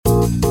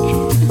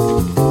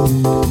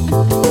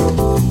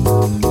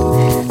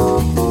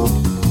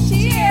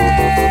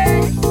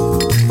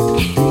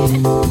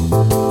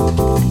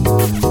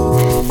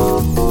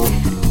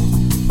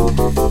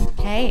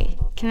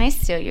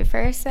steal you for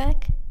a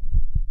sec?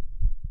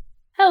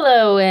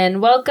 Hello and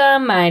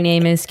welcome. My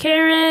name is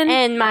Karen.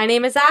 And my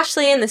name is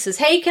Ashley, and this is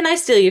Hey, Can I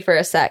Steal You for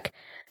a Sec?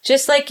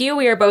 Just like you,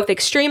 we are both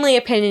extremely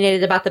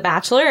opinionated about The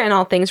Bachelor and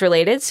all things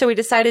related, so we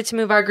decided to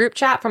move our group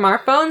chat from our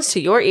phones to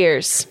your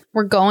ears.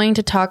 We're going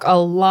to talk a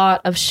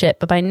lot of shit,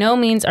 but by no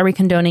means are we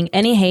condoning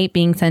any hate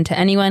being sent to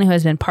anyone who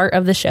has been part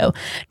of the show.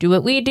 Do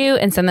what we do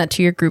and send that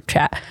to your group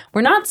chat.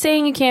 We're not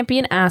saying you can't be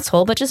an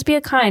asshole, but just be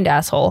a kind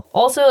asshole.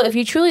 Also, if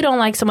you truly don't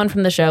like someone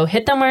from the show,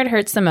 hit them where it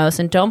hurts the most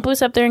and don't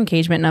boost up their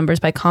engagement numbers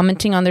by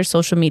commenting on their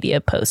social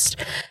media posts.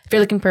 If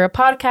you're looking for a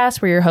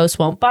podcast where your host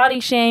won't body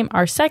shame,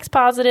 are sex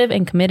positive,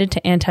 and committed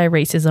to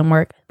anti-racism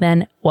work,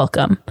 then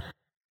welcome.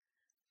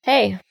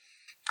 Hey.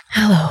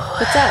 Hello.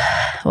 What's up?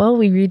 Well,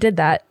 we redid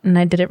that, and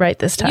I did it right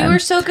this time. You were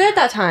so good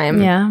that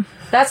time. Yeah.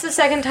 That's the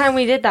second time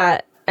we did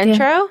that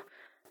intro,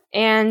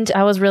 and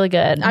I was really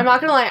good. I'm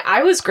not gonna lie,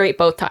 I was great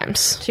both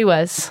times. She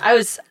was. I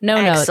was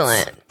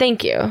excellent. Notes.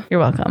 Thank you. You're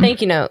welcome.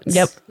 Thank you, notes.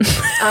 Yep.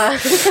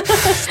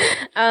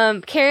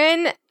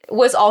 Karen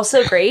was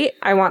also great.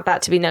 I want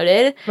that to be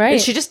noted. Right.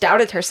 And she just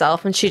doubted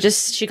herself, and she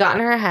got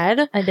in her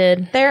head. I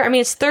did. There. I mean,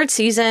 it's third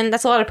season.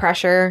 That's a lot of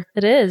pressure.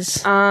 It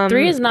is.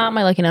 3 is not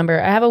my lucky number.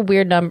 I have a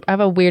weird number. I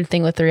have a weird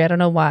thing with 3. I don't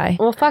know why.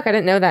 Well, fuck, I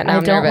didn't know that. Now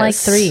I don't like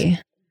nervous. 3.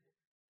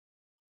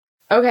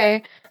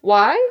 Okay.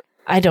 Why?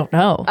 I don't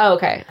know. Oh,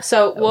 okay.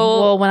 So,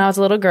 Well, when I was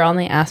a little girl and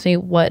they asked me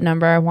what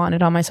number I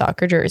wanted on my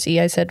soccer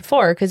jersey, I said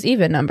 4 because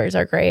even numbers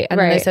are great. And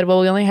then they Right. said,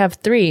 well, we only have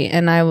 3.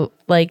 And I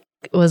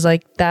was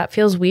like, that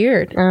feels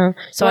weird.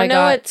 So well, I no,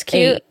 got it's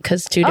cute.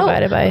 because 2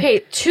 divided by... Okay,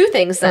 2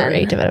 things Or then.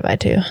 8 divided by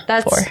 2.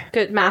 That's 4.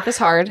 good. Math is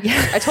hard.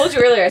 I told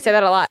you earlier. I say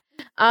that a lot.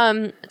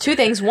 2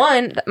 things.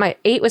 1, my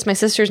 8 was my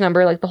sister's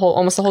number, like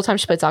almost the whole time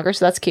she played soccer,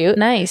 so that's cute.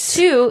 Nice.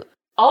 2,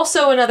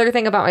 also another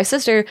thing about my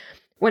sister,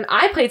 when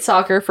I played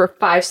soccer for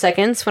 5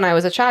 seconds when I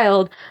was a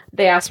child,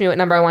 they asked me what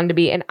number I wanted to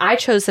be, and I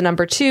chose the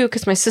number 2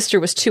 because my sister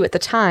was 2 at the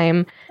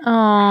time.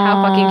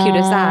 How fucking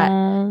cute is that?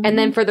 And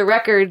then for the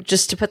record,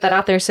 just to put that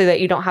out there so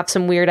that you don't have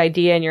some weird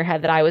idea in your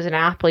head that I was an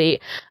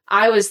athlete,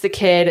 I was the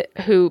kid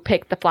who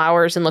picked the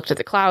flowers and looked at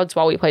the clouds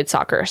while we played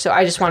soccer. So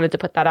I just wanted to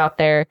put that out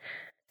there.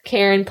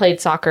 Karen played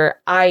soccer.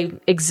 I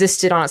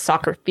existed on a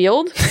soccer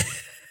field.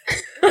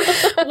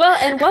 Well,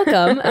 and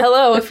welcome.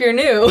 Hello, if you're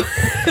new.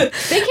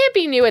 They can't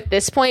be new at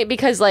this point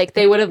because, like,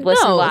 they would have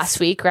listened last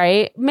week,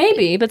 right?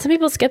 Maybe, but some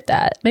people skip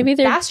that. Maybe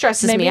they're That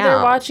stresses me maybe they're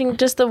out. watching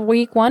just the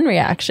week 1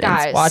 reactions.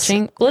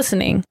 Guys.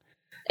 Listening.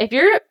 If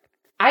you're,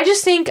 I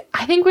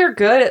think we're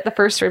good at the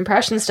first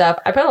impression stuff.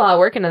 I put a lot of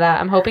work into that.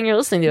 I'm hoping you're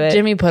listening to it.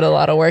 Jimmy put a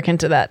lot of work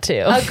into that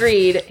too.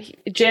 Agreed.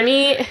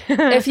 Jimmy.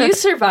 If you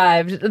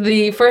survived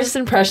the first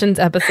impressions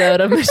episode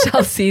of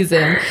Michelle's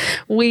season,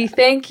 we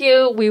thank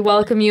you. We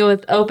welcome you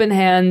with open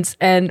hands,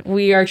 and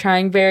we are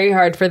trying very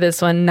hard for this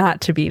one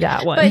not to be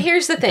that one. But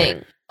here's the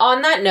thing.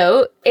 On that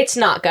note, it's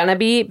not gonna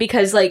be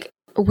because, like,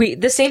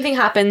 the same thing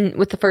happened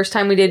with the first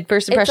time we did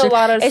first impression. It's a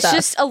lot of It's stuff.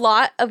 just a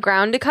lot of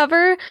ground to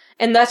cover,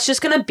 and that's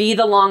just gonna be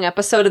the long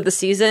episode of the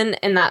season.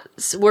 And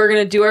we're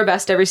gonna do our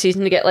best every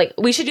season to get, like,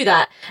 we should do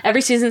that.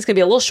 Every season's gonna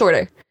be a little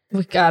shorter,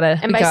 we gotta.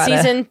 and by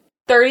season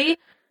 30,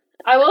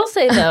 I will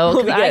say though, 'cause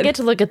We'll be I good. get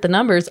to look at the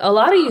numbers. A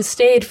lot of you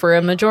stayed for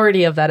a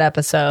majority of that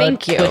episode.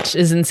 Thank you. Which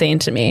is insane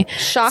to me.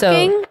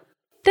 shocking, So,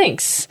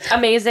 thanks.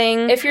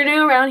 amazing. If you're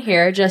new around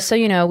here, just so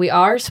you know, we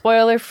are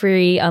spoiler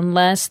free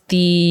unless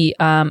the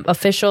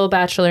official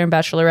Bachelor and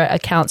Bachelorette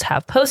accounts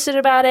have posted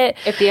about it.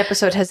 if the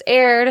episode has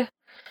aired,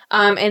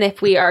 and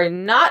if we are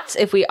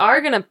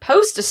going to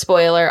post a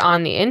spoiler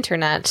on the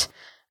internet,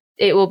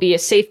 it will be a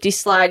safety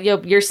slide.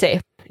 You're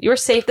safe. You're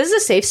safe. This is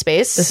a safe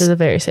space. This is a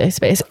very safe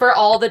space. for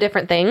all the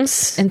different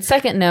things. And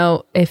second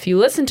note, if you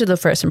listened to the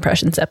first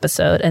impressions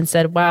episode and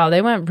said, wow,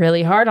 they went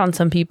really hard on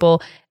some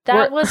people,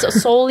 that was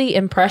solely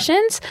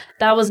impressions.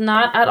 That was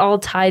not at all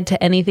tied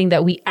to anything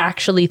that we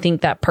actually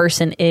think that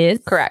person is.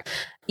 Correct.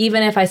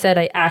 Even if I said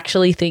I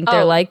actually think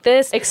they're like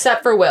this.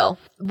 Except for Will.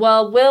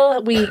 Well,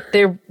 Will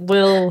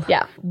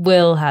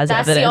has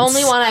That's evidence. the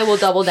only one I will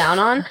double down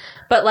on.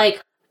 But,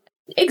 like,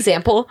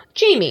 example,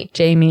 Jamie.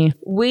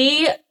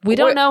 We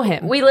don't know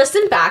him. We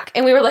listened back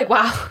and we were like,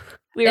 wow,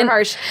 we were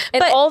harsh.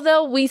 And But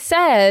although we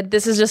said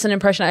this is just an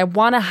impression, I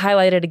want to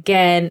highlight it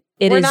again.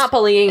 we're not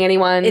bullying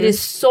anyone. It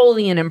is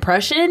solely an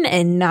impression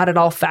and not at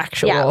all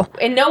factual. Yeah.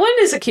 And no one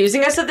is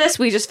accusing us of this.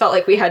 We just felt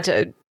like we had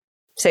to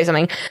say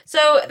something.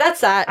 So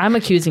that's that. I'm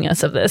accusing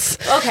us of this.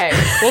 Okay.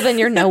 Well, then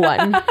you're no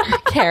one,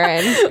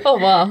 Karen. Oh,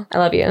 well. I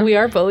love you. We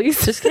are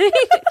bullies. Just kidding.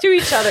 To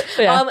each other.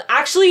 Yeah.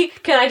 Actually,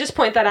 can I just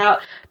point that out?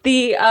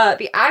 The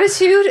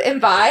attitude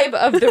and vibe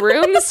of the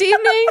room this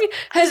evening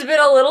has been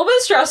a little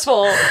bit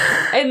stressful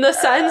in the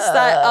sense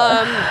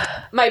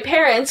that my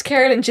parents,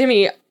 Karen and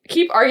Jimmy,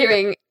 keep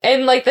arguing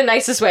in, like, the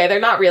nicest way. They're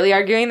not really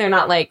arguing. They're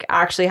not, like,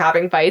 actually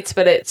having fights,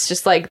 but it's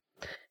just, like,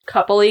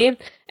 coupley.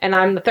 And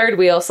I'm the third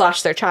wheel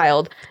 / their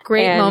child.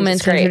 Great And moment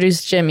it's to great.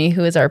 introduce Jimmy,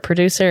 who is our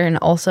producer and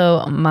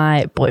also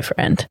my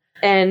boyfriend.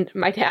 And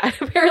my dad,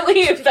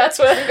 apparently, if that's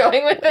what I'm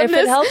going with in If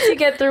this. it helps you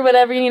get through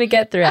whatever you need to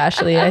get through,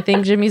 Ashley, I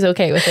think Jimmy's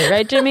okay with it.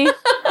 Right, Jimmy?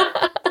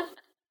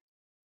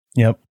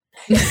 Yep.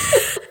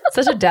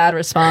 Such a dad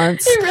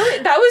response.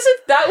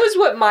 That was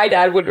what my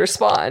dad would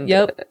respond.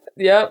 Yep.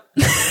 Okay,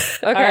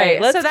 All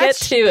right, let's get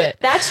to it.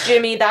 That's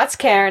Jimmy. That's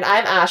Karen.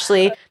 I'm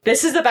Ashley.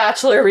 This is the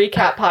Bachelor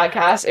Recap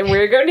Podcast, and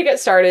we're going to get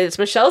started. It's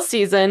Michelle's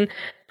season.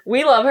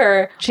 We love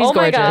her. She's oh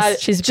my gorgeous. God.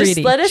 She's Just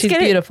pretty. let us She's get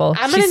beautiful.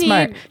 She's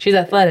smart. She's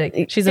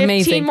athletic. She's 15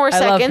 amazing. 15 more I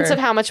love seconds her. of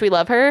how much we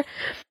love her.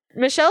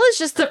 Michelle is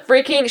just the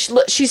freaking...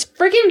 She's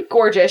freaking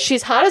gorgeous.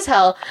 She's hot as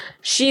hell.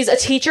 She's a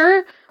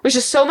teacher, which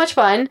is so much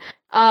fun.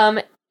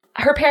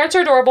 Her parents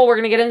are adorable. We're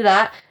going to get into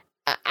that.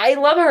 I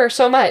love her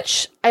so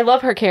much. I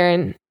love her,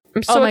 Karen.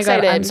 I'm so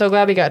excited. God, I'm so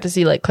glad we got to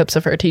see like clips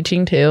of her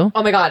teaching too.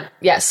 Oh my God.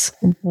 Yes.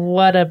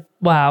 What a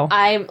wow.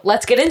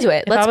 Let's get into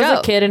it. Let's go. If I was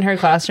a kid in her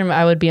classroom,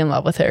 I would be in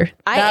love with her.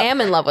 I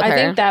am in love with her. I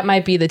think that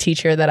might be the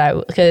teacher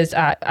that because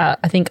I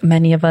think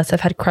many of us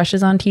have had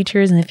crushes on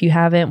teachers, and if you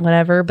haven't,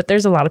 whatever, but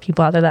there's a lot of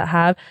people out there that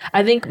have.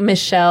 I think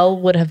Michelle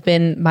would have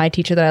been my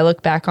teacher that I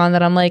look back on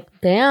that I'm like,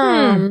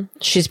 damn,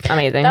 she's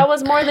amazing. That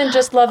was more than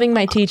just loving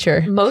my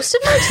teacher. Most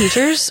of my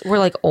teachers were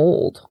like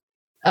old.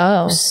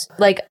 Oh.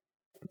 Like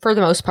for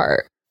the most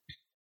part.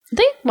 I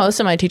think most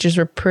of my teachers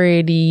were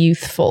pretty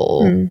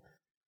youthful.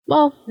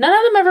 Well, none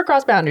of them ever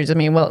crossed boundaries. I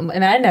mean,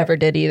 and I never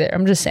did either.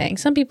 I'm just saying,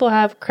 some people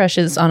have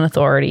crushes on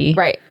authority.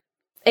 Right.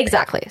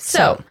 Exactly.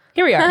 So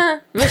here we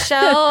are.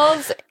 Michelle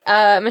is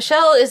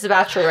the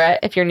Bachelorette,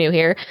 if you're new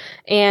here.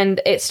 And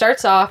it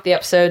starts off the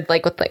episode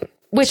with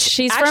which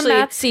she's from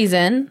Matt's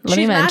season. Let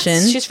me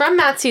mention. She's from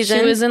Matt's season.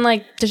 She was in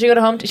did she go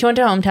to she went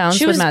to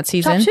hometowns with Matt's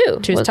season. Top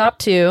 2. She was top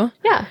 2.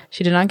 Yeah.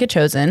 She did not get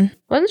chosen.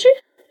 Wasn't she?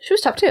 She was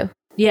top 2.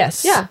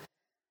 Yes. Yeah.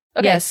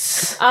 Okay.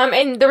 Yes.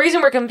 And the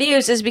reason we're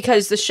confused is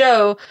because the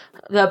show,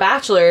 The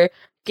Bachelor,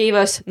 gave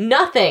us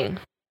nothing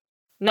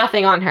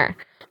on her.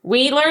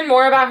 We learned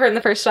more about her in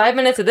the first 5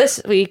 minutes of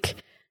this week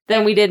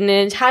than we did in an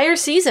entire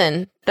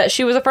season that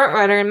she was a front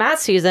runner in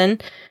Matt's season.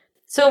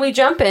 So we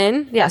jump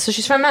in. Yeah, so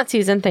she's from Matt's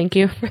season. Thank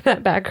you for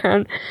that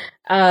background.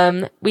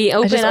 We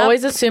open I just up.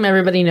 always assume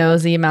everybody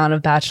knows the amount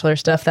of Bachelor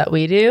stuff that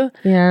we do.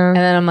 Yeah. And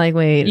then I'm like,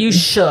 wait. You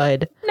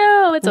should.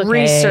 No, it's okay.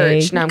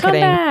 Research. No, I'm Come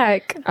kidding.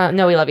 Back.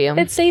 No, we love you.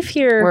 It's safe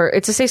here.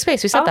 It's a safe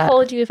space. We said that. I'll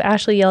hold you if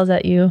Ashley yells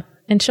at you.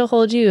 And she'll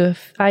hold you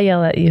if I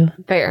yell at you.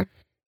 Fair.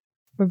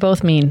 We're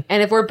both mean.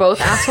 And if we're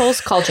both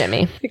assholes, call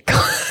Jimmy.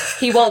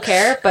 He won't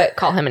care, but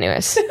call him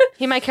anyways.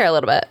 He might care a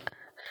little bit.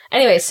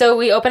 Anyway, so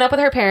we open up with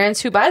her parents,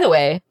 who, by the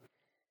way,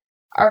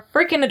 are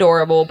freaking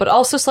adorable, but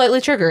also slightly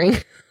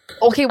triggering.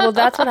 Okay, well,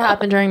 that's what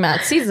happened during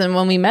Matt's season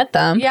when we met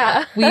them.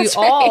 Yeah. We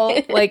all,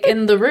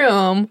 in the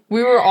room,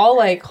 we were all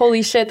like,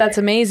 holy shit, that's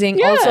amazing.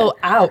 Yeah. Also,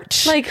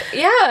 ouch.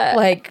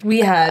 Yeah. We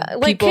had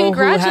people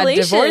who had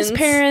divorced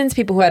parents,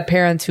 people who had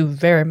parents who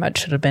very much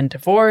should have been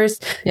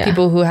divorced,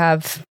 people who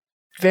have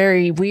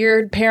very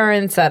weird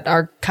parents that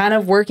are kind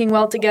of working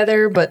well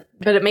together, but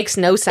it makes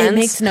no sense. It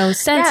makes no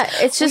sense.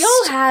 Yeah, it's just... We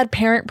all had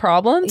parent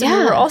problems, and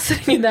we were all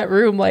sitting in that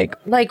room like,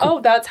 oh,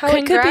 that's how it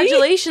could be.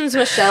 Congratulations,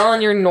 Michelle,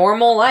 on your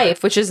normal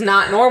life, which is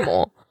not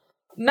normal.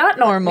 Not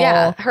normal.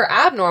 Yeah, her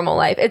abnormal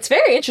life. It's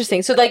very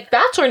interesting. So,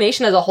 Bachelor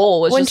Nation as a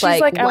whole was when just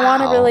she's wow. I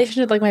want a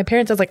relationship like my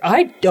parents. I was like,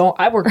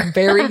 I work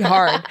very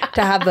hard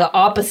to have the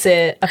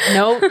opposite.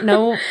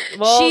 No.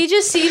 Well, she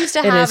just seems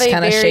to have a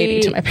kind of very...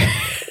 shady to my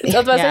parents. I was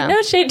about to say,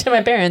 no shade to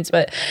my parents,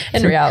 but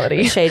in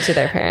reality, shade to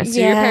their parents.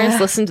 Do your parents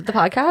listen to the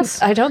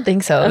podcast? I don't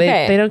think so.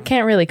 Okay. They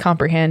can't really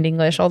comprehend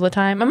English all the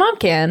time. My mom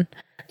can.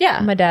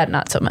 Yeah. My dad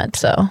not so much.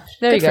 So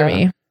there you go. For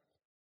me.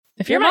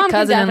 If you're my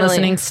cousin and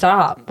listening,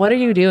 stop. What are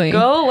you doing?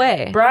 Go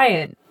away.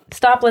 Brian,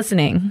 stop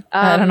listening.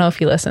 I don't know if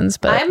he listens,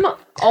 but I'm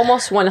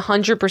almost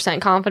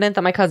 100% confident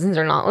that my cousins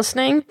are not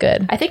listening.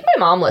 Good. I think my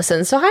mom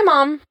listens. So hi,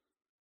 Mom.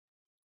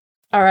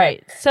 All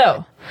right.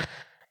 So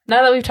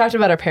now that we've talked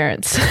about our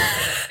parents,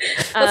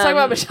 let's talk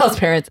about Michelle's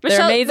parents. They're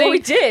amazing. Well, we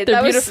did.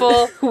 They're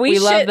beautiful. We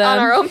love shit them. on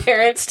our own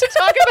parents to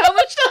talk about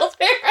Michelle's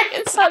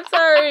parents. I'm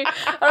sorry.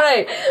 All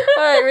right.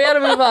 We got to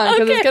move on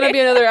because it's going to be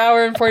another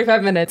hour and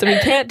 45 minutes, and we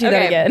can't do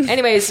that again.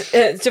 Anyways,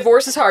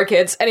 divorce is hard,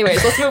 kids.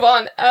 Anyways, let's move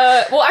on.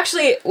 Well,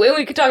 actually,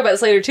 we could talk about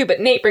this later too, but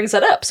Nate brings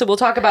that up, so we'll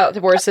talk about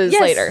divorces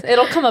later.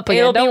 It'll come up again.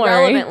 It'll Don't be worry.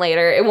 relevant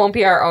later. It won't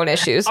be our own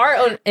issues. Our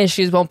own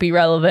issues won't be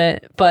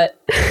relevant, but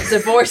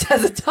divorce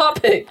as a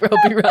topic will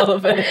be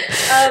relevant.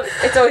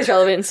 It's always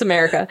relevant. It's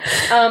America.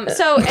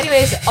 So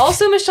anyways,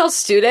 also Michelle's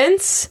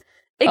students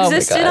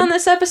existed on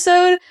this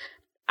episode.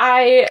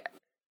 I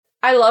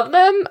love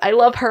them. I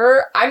love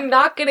her. I'm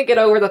not going to get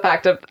over the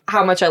fact of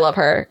how much I love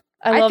her.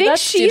 I love that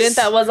student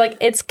that was like,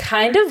 it's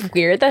kind of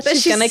weird that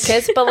she's gonna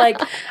kiss,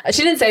 but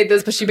she didn't say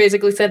this, but she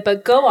basically said,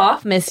 but go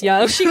off, Miss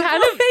Young. She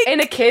kind of, in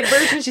a kid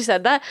version, she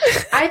said that.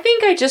 I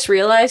think I just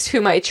realized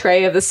who my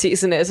Trey of the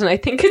season is, and I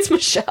think it's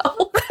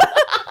Michelle.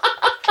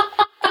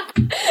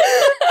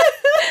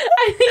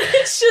 I think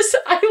it's just,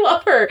 I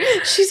love her.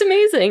 She's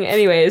amazing.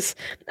 Anyways,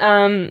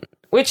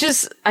 which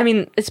is, I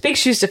mean, it's big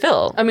shoes to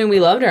fill. I mean, we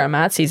loved her on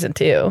Matt's season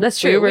too. That's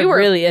true. We were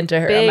really into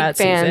her on Matt's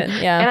season.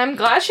 Yeah. And I'm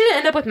glad she didn't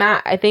end up with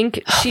Matt. I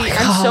think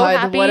I'm so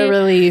happy. What a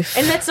relief.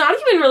 And it's not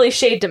even really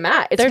shade to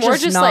Matt. It's They're more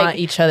just not like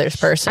each other's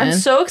person. I'm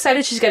so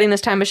excited she's getting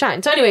this time to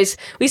shine. So anyways,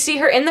 we see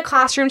her in the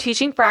classroom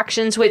teaching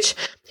fractions, which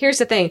here's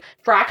the thing.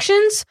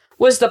 Fractions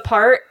was the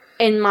part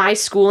in my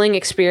schooling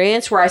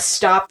experience where I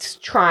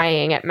stopped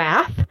trying at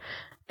math.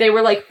 They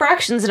were like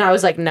fractions and I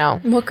was like, no.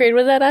 What grade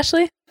was that,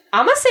 Ashley?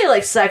 I'm going to say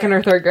like 2nd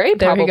or 3rd grade,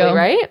 there probably,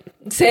 right?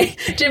 Say,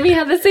 Jimmy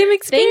had the same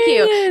experience.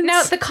 Thank you.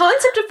 Now, the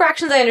concept of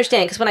fractions I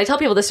understand, because when I tell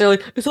people this, they're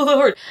like, it's all that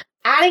hard.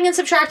 Adding and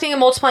subtracting and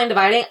multiplying and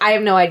dividing, I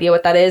have no idea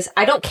what that is.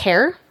 I don't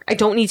care. I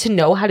don't need to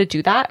know how to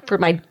do that for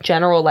my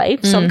general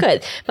life, so I'm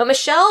good. But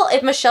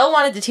if Michelle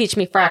wanted to teach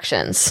me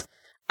fractions,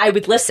 I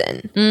would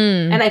listen.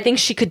 And I think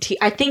she could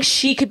I think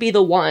she could be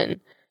the one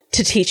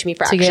to teach me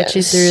fractions. To get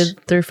you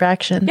through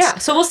fractions. Yeah,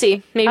 so we'll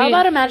see. Maybe. How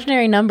about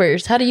imaginary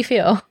numbers? How do you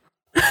feel?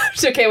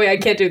 Okay, wait, I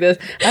can't do this.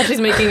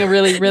 Ashley's making a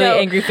really, really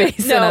angry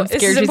face, and I'm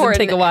scared she's going to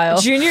take a while.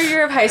 Junior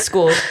year of high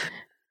school,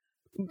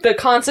 the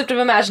concept of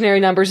imaginary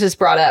numbers is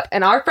brought up,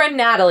 and our friend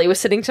Natalie was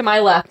sitting to my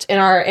left in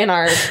our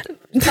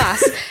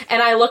class,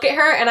 and I look at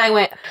her and I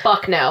went,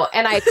 fuck no.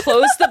 And I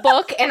closed the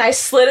book and I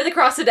slid it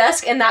across the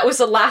desk, and that was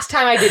the last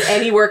time I did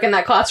any work in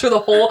that class for the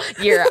whole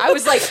year. I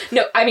was like,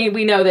 no, I mean,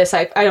 we know this.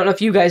 I don't know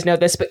if you guys know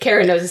this, but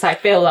Karen knows this. I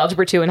failed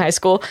Algebra 2 in high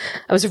school.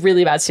 I was a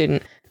really bad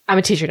student. I'm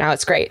a teacher now.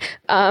 It's great.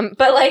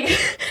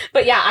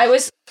 But yeah, I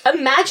was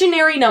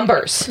imaginary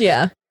numbers.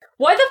 Yeah.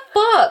 Why the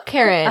fuck,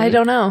 Karen? I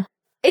don't know.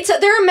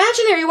 They're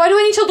imaginary. Why do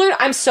I need to learn?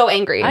 I'm so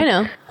angry. I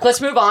know.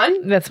 Let's move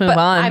on. Let's move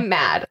on. I'm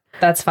mad.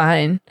 That's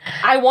fine.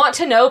 I want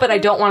to know, but I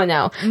don't want to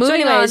know.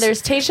 Moving on,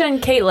 there's Tasha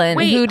and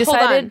Caitlin who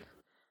decided.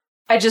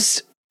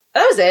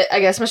 That was it.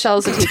 I guess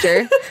Michelle's a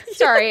teacher.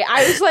 Sorry.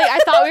 I was like, I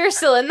thought we were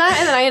still in that,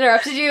 and then I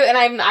interrupted you, and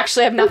I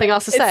actually have nothing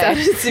else to say. It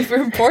sounded super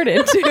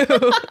important, too.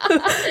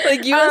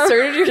 Like, you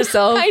asserted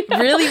yourself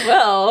really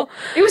well.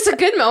 It was a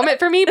good moment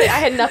for me, but I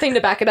had nothing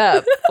to back it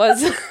up.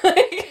 Was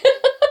like...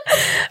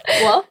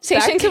 Well,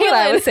 back to what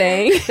I was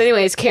saying. So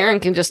anyways,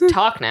 Karen can just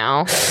talk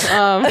now.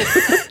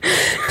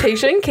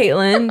 Tasha and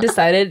Caitlin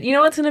decided, you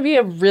know what's going to be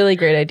a really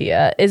great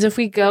idea is if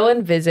we go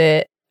and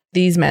visit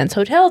these men's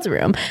hotels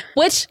room,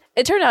 which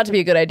it turned out to be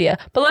a good idea.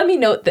 But let me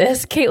note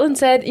this. Caitlin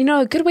said,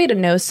 a good way to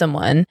know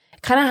someone,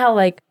 kind of how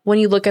like when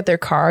you look at their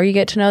car, you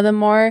get to know them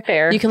more.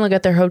 Fair. You can look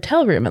at their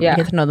hotel room and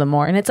get to know them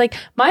more. And it's like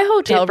my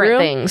hotel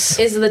room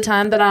is the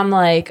time that I'm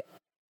like,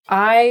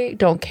 I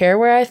don't care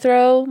where I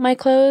throw my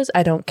clothes.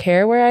 I don't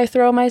care where I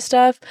throw my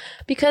stuff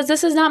because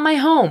this is not my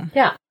home.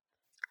 Yeah.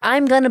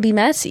 I'm going to be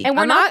messy. And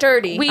I'm not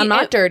dirty. I'm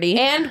not dirty.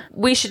 And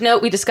we should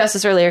note, we discussed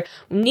this earlier,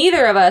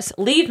 neither of us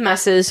leave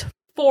messes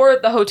for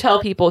the hotel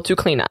people to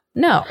clean up.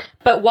 No.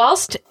 But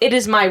whilst it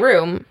is my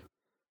room,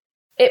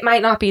 it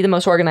might not be the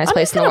most organized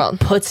place in the world.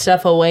 Put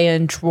stuff away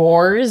in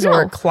drawers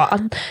or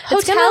closet.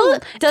 Hotel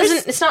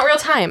it's not real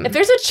time. If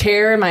there's a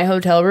chair in my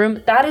hotel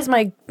room, that is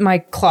my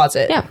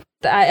closet. Yeah.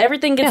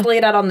 Everything gets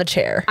laid out on the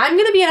chair. I'm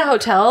going to be in a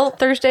hotel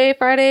Thursday,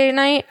 Friday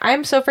night.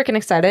 I'm so freaking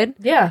excited.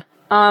 Yeah.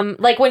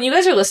 Like when you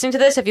guys are listening to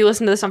this, if you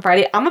listen to this on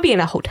Friday, I'm gonna be in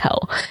a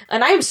hotel,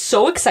 and I am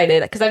so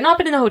excited because I've not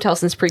been in a hotel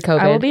since pre-COVID.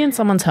 I will be in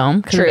someone's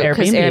home. True,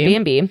 because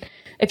Airbnb.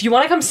 If you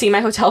want to come see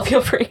my hotel,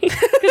 feel free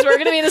because we're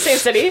gonna be in the same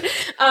city.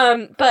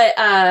 But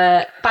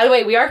by the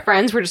way, we are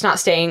friends. We're just not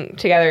staying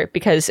together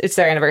because it's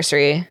their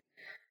anniversary,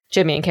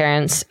 Jimmy and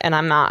Karen's, and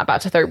I'm not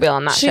about to third wheel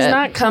on that. She's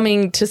not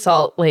coming to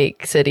Salt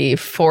Lake City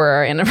for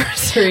our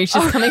anniversary.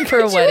 She's coming for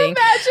a wedding.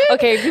 Imagine?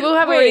 Okay, people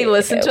have already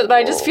listened to it, but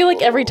I just feel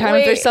like every time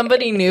if there's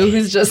somebody new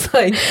who's just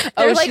like,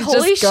 they're like, she's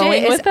holy just shit,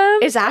 going with them.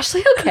 Is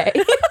Ashley okay?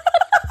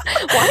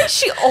 Why is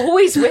she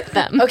always with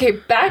them? Okay,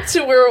 back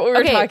to what we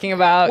were talking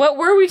about. What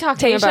were we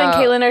talking about? Tasha and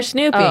Caitlin are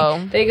snooping.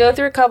 Oh. They go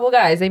through a couple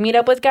guys. They meet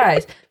up with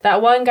guys.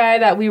 That one guy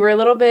that we were a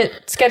little bit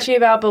sketchy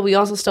about, but we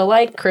also still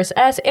like, Chris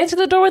S., answered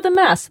the door with a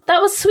mess.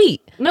 That was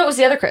sweet. No, it was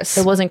the other Chris.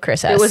 It wasn't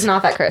Chris S. It was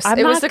not that Chris. I'm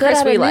it not was the good Chris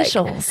at we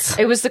initials. like.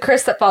 It was the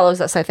Chris that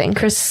follows us, I think.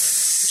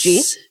 Chris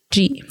G?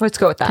 G. Let's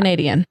go with that.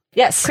 Canadian.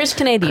 Yes. Chris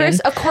Canadian. Chris,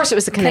 of course it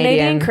was the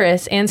Canadian.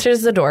 Chris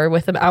answers the door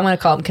with a, I'm going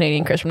to call him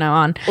Canadian Chris from now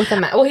on. With a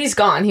well, he's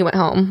gone. He went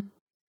home.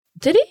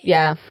 Did he?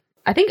 Yeah.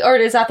 I think, or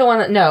is that the one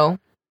that, no.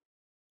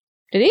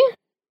 Did he?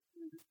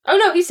 Oh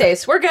no, he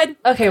stays. We're good.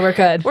 Okay, we're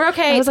good. We're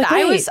okay. I was like,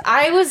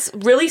 I was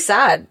really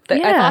sad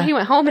that I thought he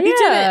went home and he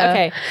didn't.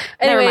 Okay.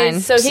 Never Anyways,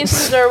 mind. so he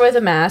answers the door with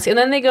a mask, and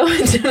then they go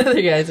into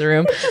another guy's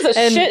room. This is a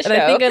shit show.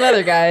 And I think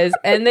another guy's,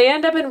 and they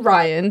end up in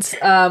Ryan's,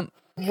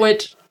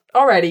 which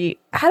already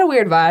had a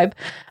weird vibe.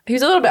 He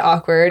was a little bit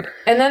awkward,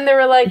 and then they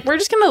were like, "We're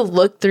just gonna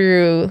look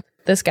through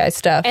this guy's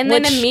stuff," and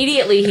then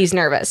immediately he's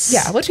nervous.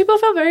 Yeah, which people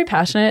felt very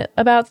passionate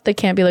about. They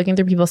can't be looking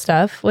through people's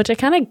stuff, which I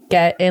kind of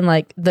get in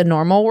like the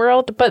normal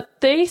world, but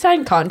they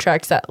sign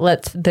contracts that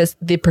lets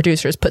the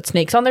producers put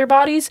snakes on their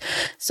bodies.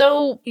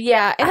 So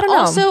yeah, and I don't know.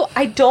 Also,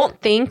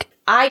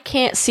 I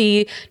can't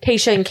see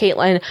Tasha and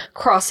Caitlin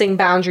crossing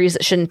boundaries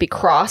that shouldn't be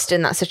crossed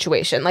in that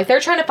situation. Like, they're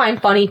trying to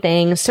find funny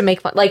things to make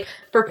fun, like,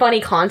 for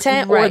funny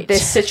content or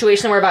this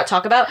situation we're about to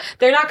talk about.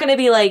 They're not going to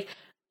be like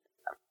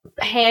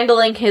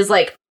handling his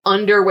like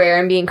underwear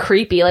and being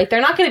creepy. Like,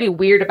 they're not going to be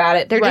weird about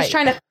it. They're just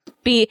trying to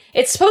be,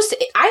 it's supposed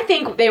to, I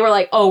think they were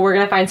like, oh, we're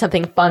going to find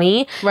something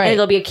funny. Right. And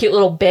it'll be a cute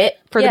little bit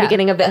for the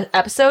beginning of the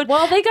episode.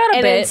 Well, they got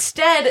a bit. And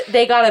instead,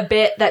 they got a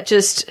bit that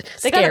just,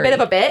 they got a bit of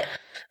a bit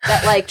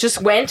that like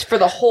just went for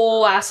the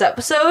whole last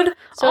episode.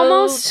 So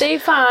almost. They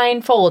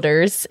find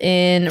folders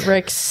in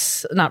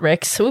Rick's, not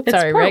Rick's. Oops,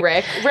 sorry,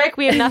 Rick. Rick,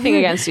 we have nothing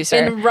against you,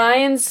 sir. In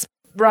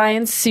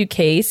Ryan's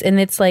suitcase, and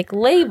it's like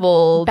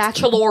labeled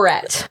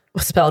Bachelorette,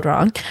 spelled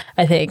wrong,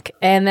 I think.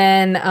 And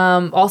then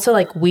also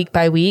like week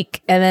by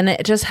week, and then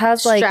it just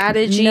has like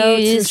notes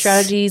and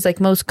strategies, like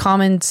most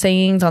common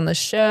sayings on the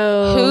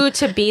show, who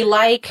to be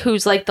like,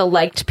 who's like the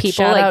liked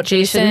people. Shout like out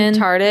Jason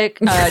Tartick,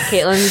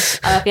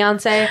 Caitlin's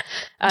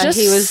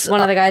he was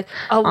one of the guys.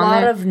 A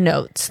lot of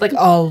notes, like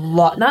a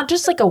lot, not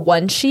just like a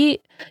one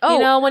sheet. You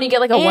know, when you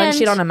get like a one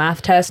sheet on a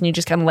math test and you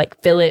just kind of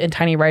like fill it in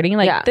tiny writing.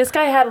 Like this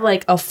guy had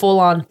like a full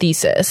on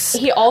thesis.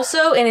 He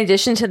also, in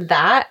addition to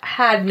that,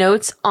 had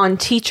notes on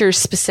teachers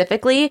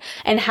specifically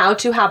and how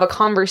to have a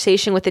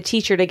conversation with the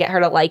teacher to get her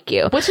to like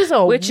you. Which is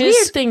a weird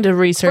thing to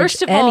research.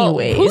 First of all,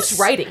 who's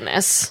writing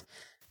this?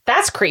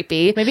 That's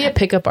creepy. Maybe a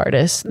pickup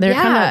artist.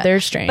 They're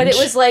strange. But it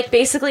was like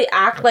basically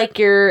act like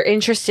you're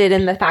interested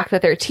in the fact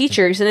that they're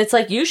teachers, and it's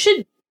like you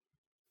should.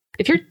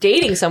 If you're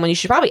dating someone, you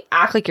should probably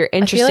act like you're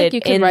interested. I feel like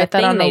you could write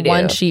that on a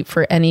one sheet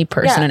for any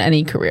person in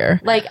any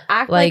career. Like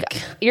act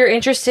like you're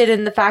interested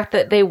in the fact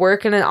that they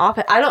work in an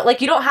office.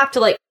 You don't have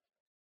to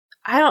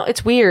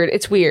it's weird.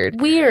 It's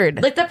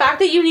weird. Like the fact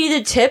that you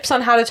needed tips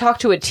on how to talk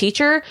to a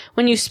teacher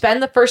when you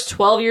spend the first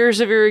 12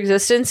 years of your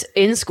existence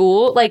in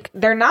school, like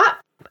they're not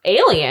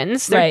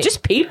aliens. They're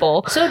just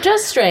people. So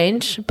just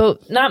strange,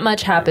 but not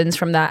much happens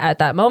from that at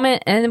that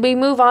moment, and we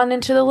move on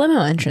into the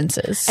limo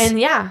entrances.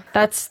 And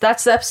that's the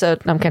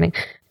episode. No, I'm kidding.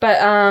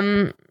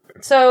 But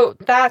so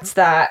that's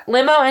that.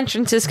 Limo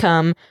entrances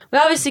come. We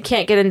obviously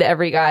can't get into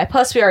every guy.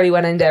 Plus, we already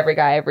went into every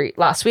guy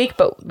last week,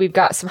 but we've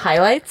got some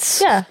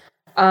highlights. Yeah.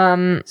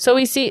 So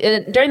we see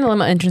during the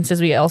limo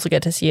entrances, we also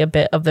get to see a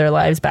bit of their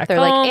lives back home.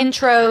 They're like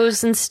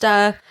intros and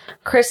stuff.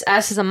 Chris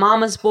S is a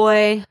mama's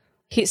boy.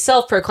 He's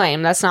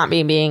self-proclaimed. That's not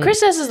me being...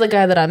 Chris S is the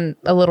guy that I'm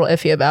a little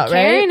iffy about,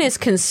 right? Karen is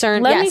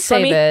concerned. Let me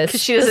say this.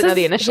 Because she doesn't know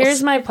the initials.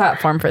 Here's my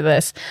platform for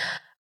this.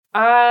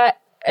 And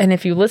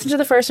if you listen to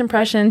the first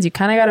impressions, you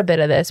kind of got a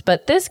bit of this.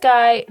 But this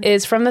guy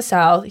is from the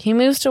South. He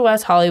moves to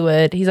West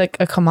Hollywood. He's like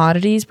a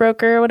commodities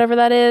broker or whatever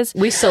that is.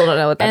 We still don't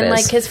know what that is. And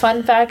like his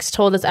fun facts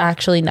told us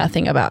actually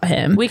nothing about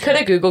him. We could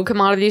have Googled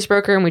commodities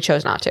broker and we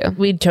chose not to.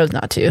 We chose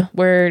not to.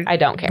 I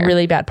don't care.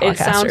 Really bad podcasters. It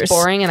sounds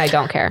boring and I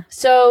don't care.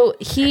 So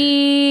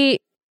he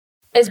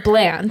is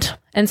bland.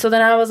 And so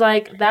then I was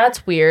like,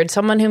 that's weird.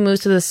 Someone who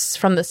moves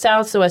from the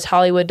South to West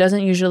Hollywood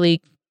doesn't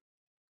usually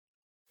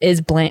is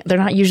bland. They're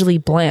not usually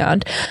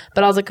bland.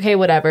 But I was like, okay,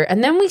 whatever.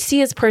 And then we see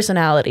his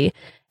personality.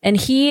 And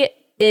he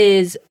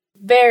is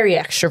very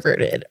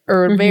extroverted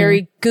or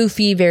very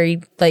goofy,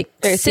 very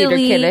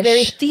silly,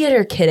 very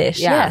theater kiddish.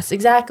 Yeah. Yes,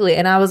 exactly.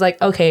 And I was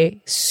like, okay,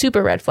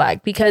 super red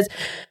flag, because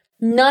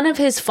none of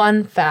his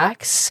fun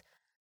facts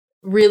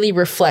really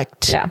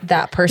reflect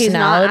that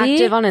personality. He's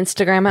not active on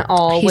Instagram at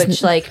all,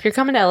 if you're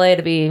coming to LA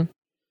to be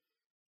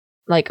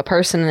like a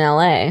person in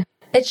LA,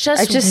 it's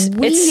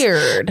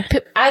weird.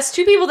 As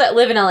two people that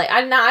live in LA,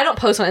 I don't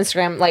post on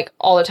Instagram like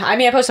all the time. I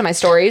mean, I post on my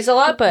stories a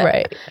lot,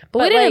 but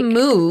we didn't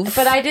move.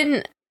 But I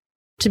didn't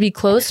to be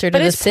closer to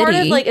the city.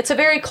 Part of, it's a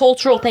very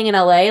cultural thing in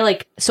LA.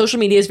 Like social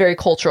media is very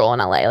cultural in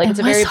LA. Like, it's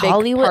a very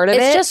big part of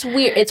it. It's just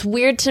weird. It's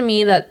weird to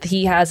me that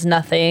he has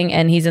nothing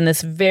and he's in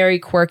this very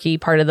quirky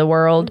part of the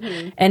world.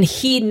 Mm-hmm. And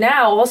he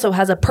now also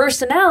has a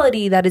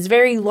personality that is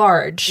very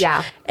large.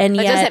 Yeah. And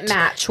yet doesn't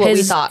match what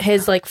we thought.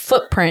 His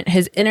footprint,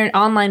 his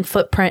online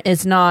footprint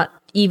is not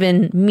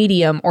even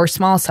medium or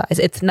small size.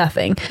 It's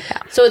nothing.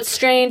 Yeah. So it's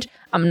strange.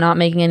 I'm not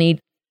making any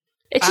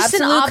It's just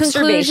an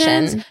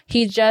observation.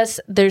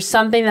 There's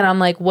something that I'm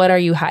like, what are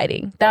you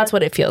hiding? That's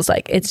what it feels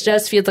like. It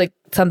just feels like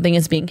something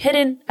is being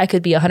hidden. I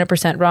could be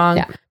 100% wrong.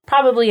 Yeah.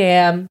 Probably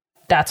am.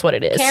 That's what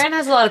it is. Karen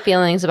has a lot of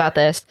feelings about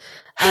this.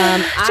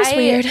 Just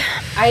weird.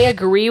 I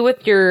agree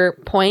with your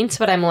points,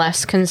 but I'm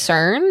less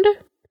concerned,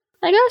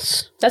 I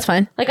guess. That's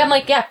fine. I'm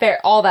like, yeah, fair.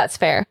 All that's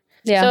fair.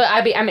 Yeah. So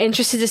I'm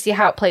interested to see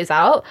how it plays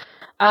out.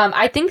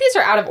 I think these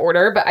are out of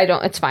order, but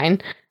it's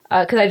fine.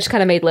 Because I just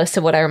kind of made lists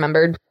of what I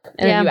remembered,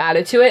 and then you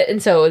added to it,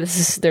 and so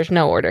there's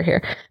no order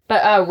here.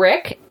 But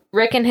Rick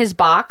in his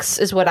box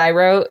is what I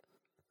wrote,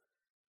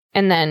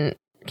 and then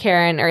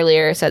Karen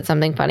earlier said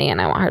something funny,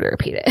 and I want her to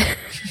repeat it.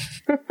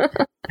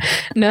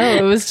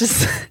 No, it's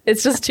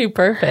just too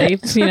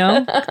perfect, you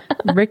know?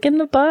 Rick in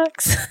the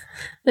box.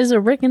 There's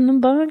a Rick in the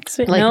box.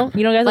 No,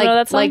 you don't guys know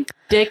that song? Like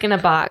Dick in a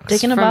Box.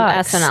 Dick in a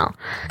Box. SNL.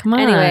 Come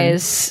on.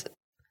 Anyways,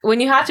 when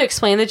you have to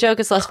explain the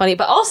joke, it's less funny,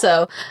 but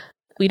also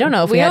we don't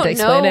know if we had to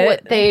explain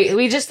it.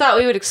 We just thought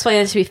we would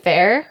explain it to be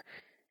fair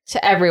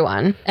to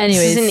everyone.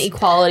 Anyways, this is an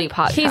equality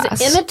podcast.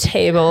 He's in a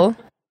table,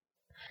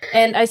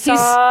 and I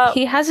saw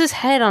he has his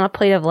head on a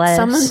plate of lettuce.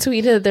 Someone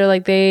tweeted, they're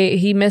like,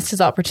 he missed his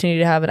opportunity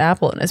to have an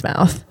apple in his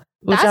mouth,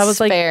 which I was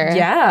like, fair.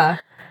 Yeah,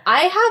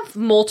 I have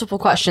multiple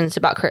questions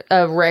about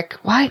Rick.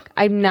 Why?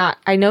 I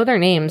know their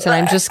names,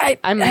 and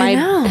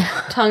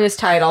my tongue is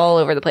tied all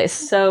over the place.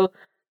 So,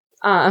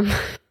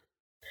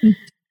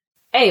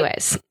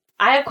 anyways,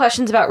 I have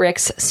questions about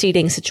Rick's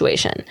seating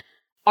situation.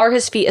 Are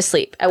his feet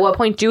asleep? At what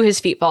point do his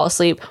feet fall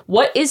asleep?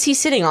 What is he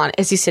sitting on?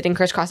 Is he sitting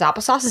crisscross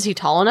applesauce? Is he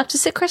tall enough to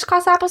sit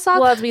crisscross applesauce?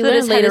 Well, as we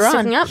learned later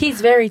on,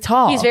 he's very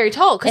tall. He's very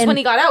tall. Because when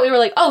he got out, we were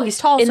like, oh, he's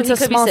tall, so he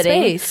could be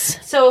sitting.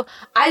 Space. So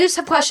I just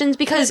have questions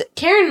because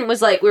Karen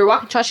was like, we were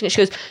watching it.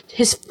 She goes,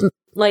 his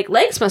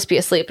legs must be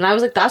asleep. And I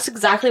was like, that's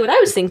exactly what I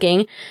was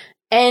thinking.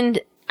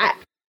 And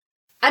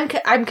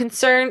I'm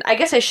concerned. I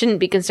guess I shouldn't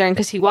be concerned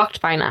because he walked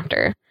fine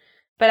after.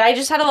 But I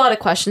just had a lot of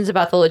questions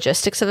about the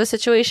logistics of the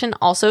situation.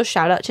 Also,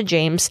 shout out to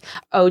James,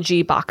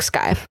 OG box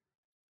guy.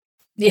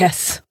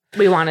 Yes.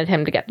 We wanted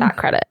him to get that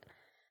credit.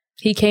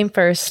 He came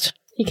first.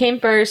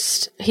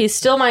 He's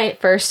still my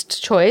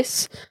first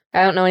choice.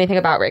 I don't know anything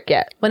about Rick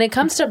yet. When it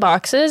comes to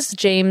boxes,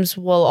 James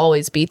will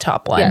always be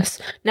top one.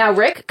 Yes. Now,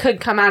 Rick could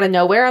come out of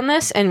nowhere on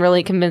this and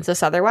really convince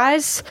us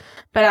otherwise.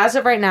 But as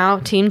of right now,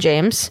 Team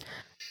James.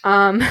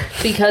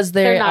 Because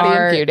they're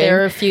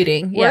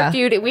feuding. We're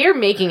feuding. We are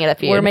making it a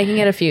feud. We're making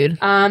it a feud.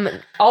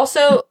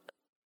 Also,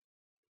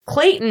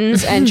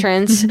 Clayton's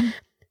entrance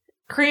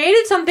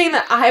created something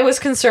that I was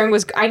concerned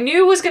I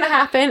knew was going to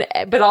happen,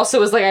 but also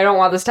was like, I don't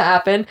want this to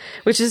happen,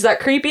 which is that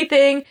creepy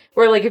thing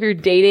where like if you're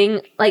dating,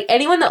 like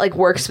anyone that like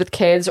works with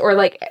kids or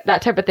like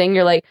that type of thing,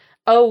 you're like,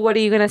 oh, what are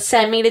you going to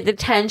send me to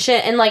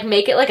detention and like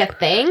make it like a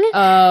thing?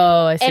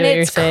 Oh, I see what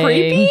you're saying. And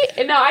it's creepy.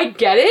 And now I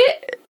get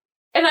it.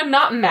 And I'm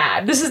not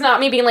mad. This is not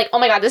me being like, oh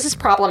my god, this is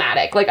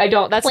problematic. Like, that's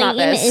not this.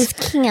 Clayton is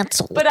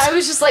canceled. But I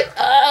was just like,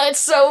 it's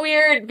so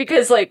weird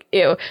because like,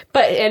 ew.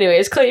 But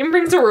anyways, Clayton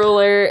brings a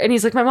ruler and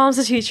he's like, my mom's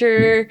a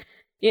teacher.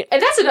 Yeah,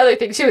 and that's another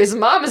thing too, his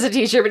mom is a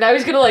teacher, but now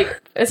he's gonna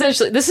like,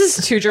 essentially, this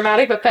is too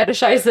dramatic, but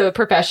fetishize the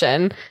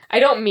profession. I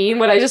don't mean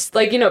what I just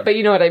like, but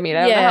you know what I mean.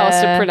 I don't know how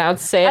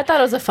else to say it. I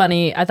thought it was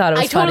funny. I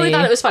totally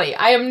thought it was funny.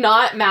 I am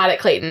not mad at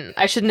Clayton.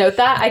 I should note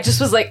that. I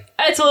just was like,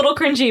 it's a little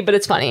cringy, but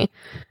it's funny.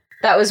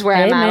 That was where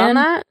I'm at on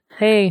that.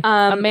 Hey,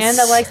 a man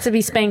that likes to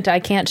be spanked,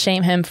 I can't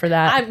shame him for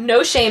that. I'm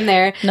no shame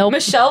there. Nope.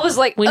 Michelle was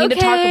like, we need to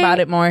talk about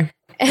it more.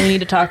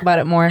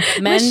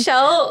 Men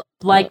Michelle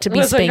like to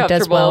be spanked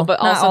as well. But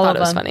also thought it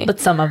was funny. But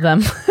some of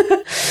them.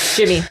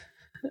 Jimmy,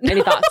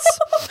 any thoughts?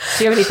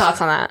 Do you have any thoughts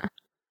on that?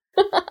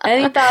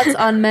 Any thoughts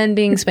on men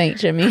being spanked,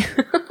 Jimmy?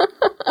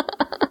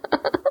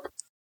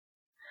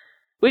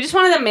 We just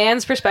wanted a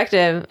man's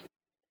perspective.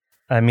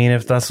 I mean,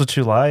 if that's what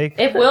you like.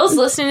 If Will's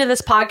listening to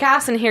this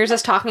podcast and hears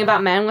us talking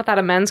about men without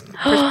a men's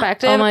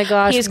perspective, oh my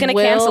gosh, he's going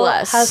to cancel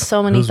us. Has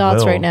so many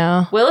thoughts right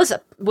now. Will's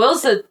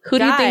the who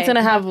do you think's going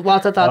to have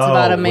lots of thoughts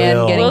about a man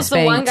getting Will's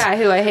spanked? The one guy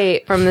who I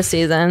hate from this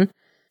season.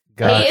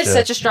 Gotcha. Hate is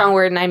such a strong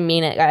word, and I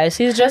mean it, guys.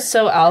 He's just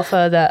so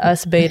alpha that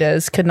us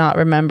betas could not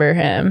remember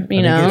him.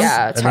 You know,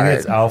 it's hard. I think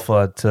it's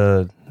alpha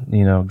to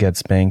get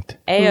spanked.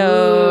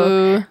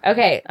 Ayo.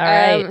 Okay, all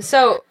right.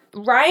 So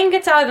Ryan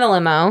gets out of the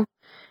limo.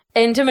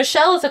 And to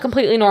Michelle, it's a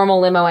completely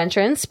normal limo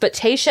entrance, but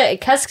Tayshia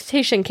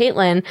and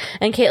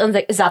Caitlin's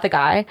like, is that the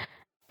guy?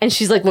 And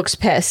she's like, looks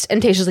pissed.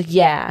 And Tayshia's like,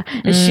 yeah.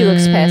 And she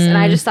looks pissed. And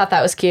I just thought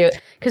that was cute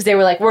because they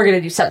were like, we're going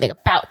to do something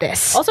about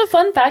this. Also,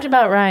 fun fact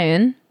about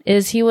Ryan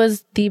is he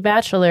was the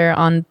Bachelor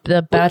on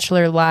the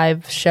Bachelor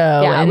Live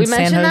show in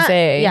San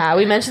Jose. Yeah,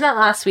 we mentioned that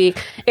last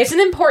week. It's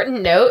an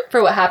important note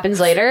for what happens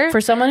later.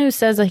 For someone who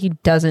says that he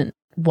doesn't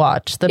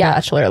watch the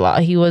Bachelor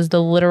Live. He was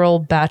the literal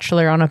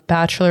Bachelor on a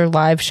Bachelor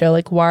Live show.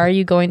 Like, why are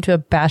you going to a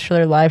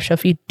Bachelor Live show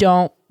if you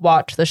don't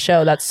watch the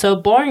show? That's so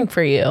boring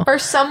for you. For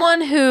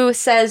someone who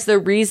says the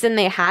reason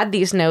they had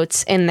these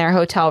notes in their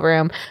hotel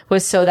room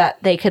was so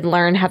that they could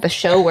learn how the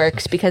show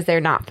works because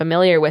they're not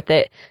familiar with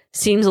it,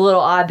 seems a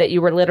little odd that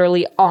you were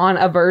literally on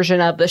a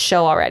version of the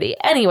show already.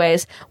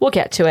 Anyways, we'll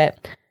get to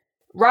it.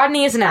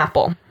 Rodney is an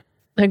apple.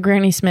 A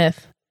Granny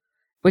Smith.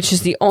 Which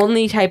is the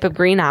only type of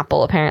green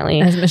apple,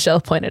 apparently. As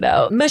Michelle pointed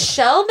out.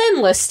 Michelle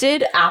then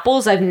listed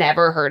apples I've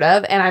never heard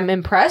of, and I'm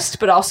impressed,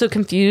 but also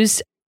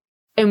confused.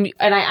 And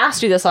I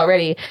asked you this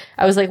already.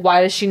 I was like,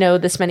 why does she know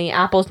this many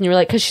apples? And you were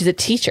like, because she's a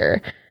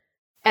teacher.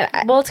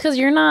 And well, it's because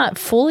you're not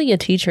fully a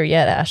teacher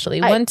yet, Ashley.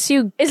 Once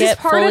you get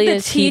fully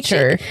a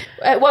teacher,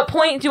 at what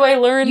point do I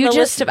learn the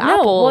list of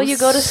apples? Well, you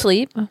go to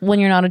sleep when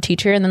you're not a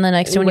teacher, and then the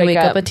next day when you wake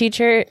up a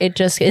teacher, it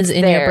just is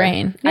in your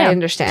brain. I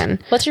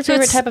understand. What's your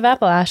favorite type of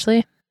apple,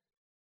 Ashley?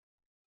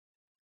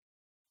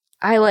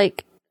 I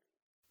like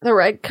the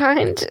red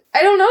kind.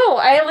 I don't know.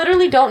 I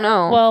literally don't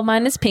know. Well,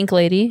 mine is Pink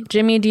Lady.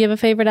 Jimmy, do you have a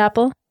favorite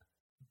apple?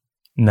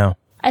 No.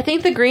 I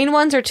think the green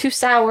ones are too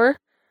sour.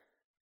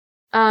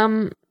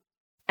 I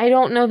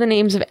don't know the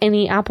names of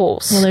any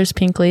apples. Well, there's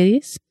Pink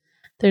Ladies.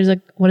 There's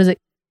what is it?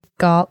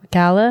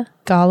 Gala?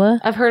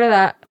 I've heard of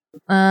that.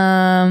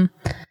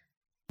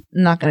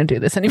 Not going to do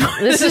this anymore.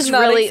 This is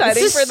really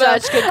exciting for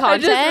such good content. I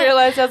just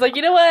realized, I was like,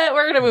 you know what?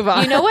 We're going to move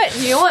on. You know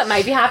what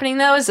might be happening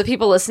though is the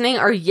people listening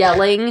are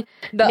yelling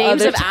the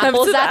names of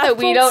apples that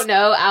we don't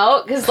know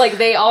out because like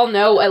they all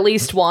know at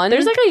least one.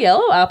 There's like a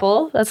yellow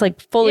apple that's like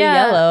fully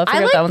yellow. I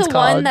forget what that one's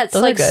called. One that's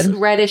like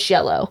reddish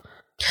yellow.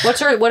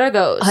 What are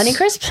those?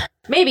 Honeycrisp?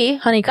 Maybe.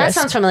 Honeycrisp. That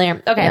sounds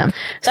familiar. Okay. Yeah.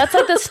 That's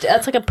like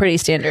that's like a pretty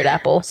standard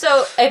apple.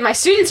 So if my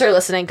students are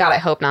listening, God, I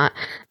hope not.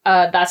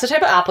 That's the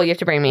type of apple you have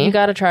to bring me. You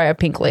gotta try a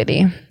pink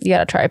lady. I'm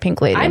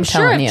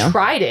sure telling I've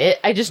tried it.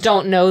 I just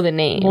don't know the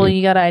name. Well,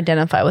 you gotta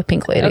identify with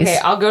pink ladies. Okay,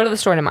 I'll go to the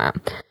store tomorrow.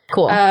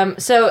 Cool.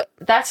 So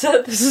this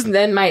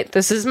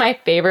is my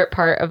favorite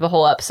part of the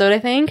whole episode, I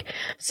think.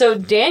 So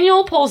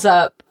Daniel pulls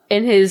up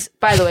in his,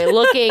 by the way,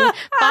 looking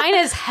fine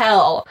as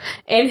hell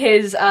in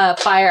his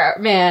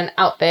fireman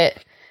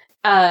outfit.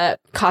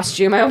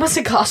 Costume. I almost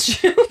said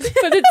costume,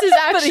 but it's his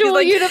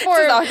actual uniform.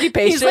 It's his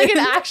occupation. He's like an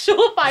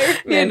actual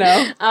fireman. You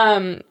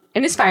know.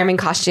 In his fireman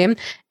costume,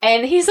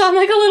 and he's on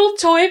like a little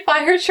toy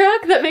fire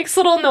truck that makes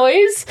little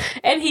noise,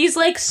 and he's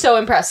like so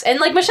impressed, and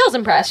like Michelle's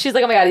impressed. She's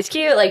like, oh my God, he's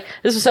cute, like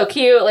this was so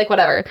cute, like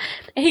whatever.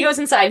 And he goes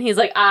inside and he's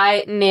like,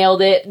 I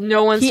nailed it,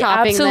 no one's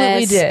topping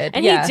absolutely this. did.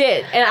 And Yeah. he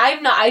did. And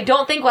I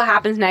don't think what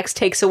happens next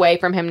takes away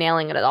from him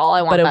nailing it at all.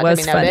 I want But it that was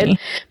to be noted. funny.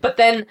 But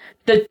then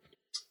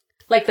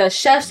the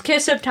chef's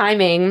kiss of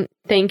timing,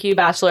 thank you,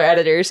 Bachelor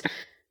editors,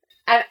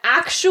 an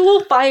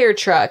actual fire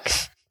truck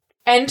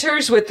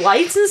enters with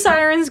lights and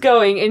sirens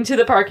going into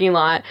the parking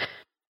lot,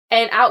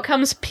 and out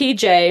comes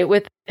PJ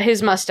with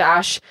his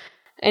mustache,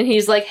 and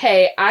he's like,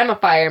 hey, I'm a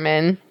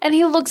fireman. And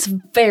he looks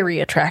very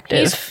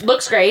attractive. He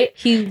looks great.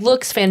 He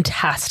looks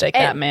fantastic,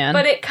 that man.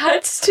 But it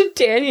cuts to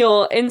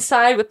Daniel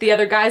inside with the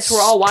other guys who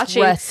are all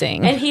watching.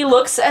 Stressing. And he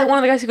looks at one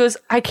of the guys who goes,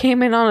 I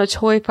came in on a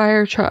toy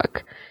fire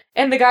truck.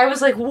 And the guy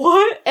was like,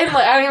 what? And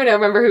like, I don't even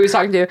remember who he was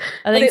talking to.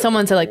 I think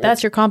someone said like,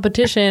 that's your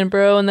competition,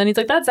 bro. And then he's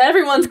like, that's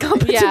everyone's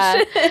competition.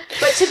 Yeah.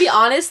 But to be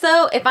honest,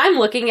 though, if I'm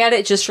looking at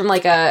it just from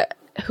like a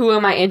who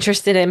am I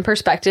interested in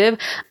perspective,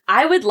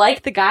 I would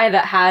like the guy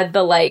that had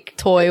the like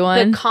toy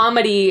one, the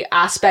comedy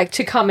aspect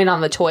to come in on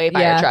the toy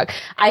fire truck.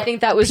 I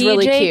think that was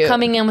really cute.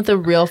 Coming in with a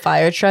real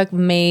fire truck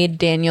made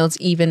Daniel's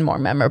even more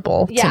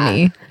memorable to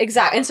me.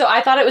 Exactly. And so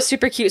I thought it was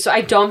super cute. So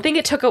I don't think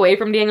it took away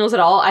from Daniel's at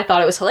all. I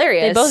thought it was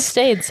hilarious. They both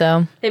stayed,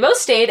 so. They both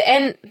stayed,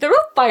 and they're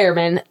both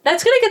firemen.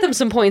 That's going to get them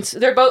some points.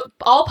 They're both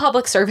all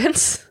public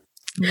servants.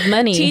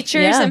 Money.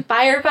 Teachers and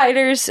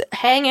firefighters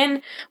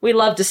hanging. We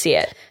love to see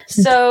it.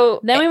 So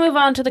then we move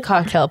on to the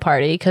cocktail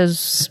party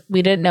because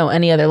we didn't know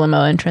any other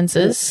limo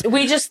entrances.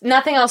 We just,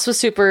 nothing else was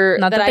super,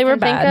 Not that I they were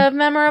can think bad. of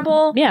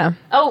memorable. Yeah.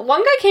 Oh,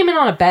 one guy came in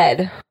on a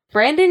bed.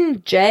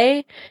 Brandon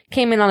J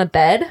came in on a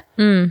bed.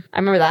 I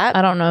remember that.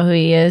 I don't know who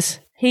he is.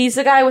 He's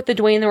the guy with the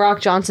Dwayne The Rock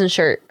Johnson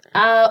shirt.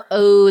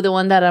 The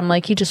one that I'm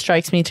like, he just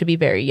strikes me to be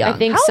very young. I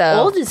think How so.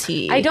 How old is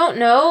he? I don't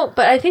know,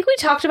 but I think we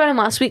talked about him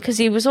last week because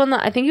he was on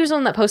the, I think he was the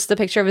one that posted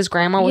the picture of his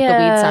grandma with the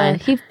weed sign.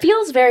 He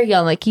feels very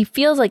young. Like, he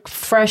feels like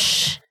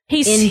fresh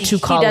into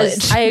college.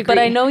 Does, I agree. But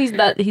I know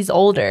he's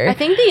older. I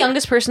think the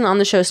youngest person on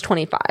the show is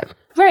 25.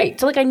 Right.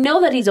 So, like, I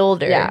know that he's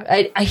older.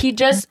 Yeah.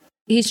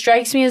 He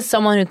strikes me as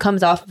someone who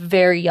comes off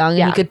very young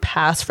and he could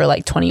pass for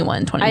like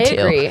 21, 22. I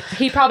agree.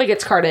 He probably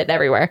gets carded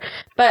everywhere.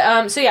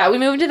 But, so yeah, we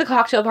move into the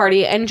cocktail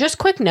party, and just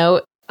quick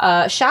note,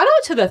 shout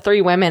out to the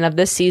 3 women of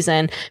this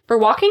season for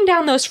walking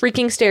down those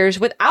freaking stairs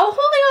without holding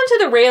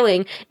onto the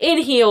railing in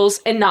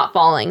heels and not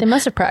falling. They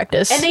must have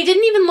practiced. And they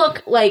didn't even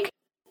look like,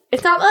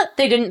 it's not that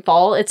they didn't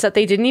fall, it's that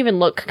they didn't even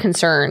look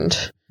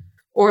concerned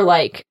or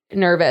like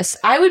nervous.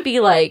 I would be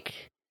like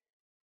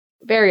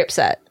very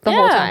upset the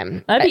whole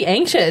time. I'd be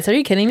anxious. Are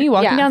you kidding me?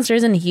 Walking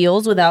downstairs in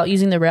heels without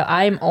using the rail.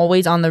 I'm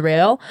always on the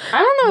rail. I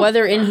don't know.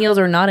 Whether in heels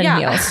or not in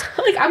heels.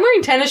 Like, I'm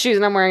wearing tennis shoes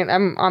and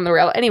I'm on the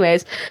rail.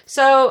 Anyways,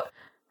 so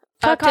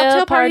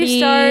cocktail party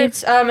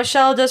starts.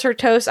 Michelle does her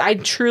toast. I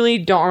truly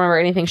don't remember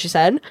anything she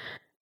said.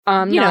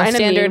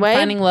 Standard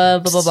finding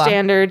love, blah blah blah.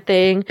 Standard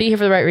thing. Be here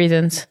for the right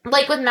reasons.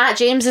 Like with Matt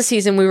James this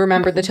season, we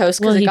remembered the toast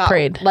because he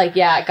prayed. Like,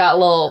 it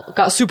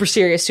got super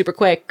serious super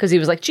quick because he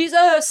was like,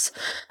 Jesus.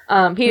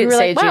 He didn't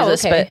say like, wow,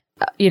 Jesus, okay.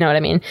 but you know what I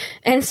mean.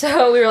 And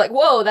so we were like,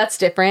 whoa, that's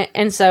different.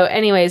 And so,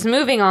 anyways,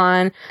 moving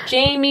on.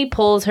 Jamie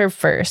pulls her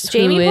first.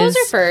 Who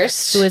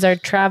is our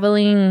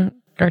traveling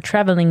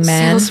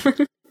man.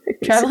 Salesman.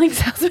 Traveling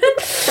salesman?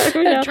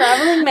 A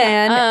traveling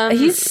man.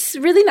 He's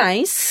really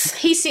nice.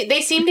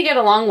 They seem to get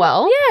along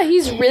well. Yeah,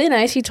 he's really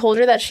nice. He told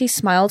her that she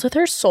smiles with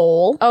her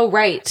soul. Oh,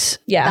 right.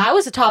 Yeah. That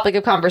was a topic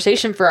of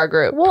conversation for our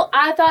group. Well,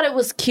 I thought it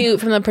was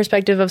cute from the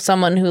perspective of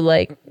someone who,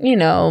 like,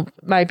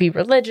 might be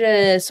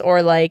religious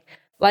or, like,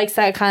 likes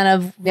that kind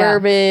of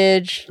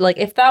verbiage. Like,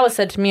 if that was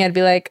said to me, I'd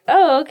be like,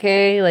 oh,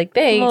 okay, like,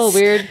 thanks. A little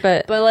weird,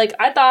 but like,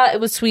 I thought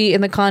it was sweet in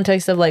the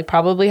context of, like,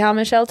 probably how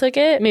Michelle took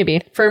it. Maybe.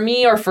 For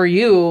me or for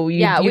you,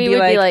 you'd we be would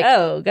like, be like,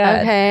 oh, God.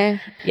 Okay.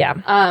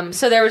 Yeah.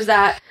 So there was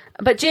that.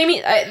 But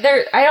Jamie, I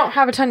don't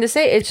have a ton to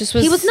say. It just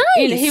was... He was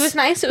nice. He was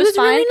nice. It was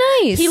fine.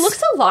 Really nice. He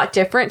looks a lot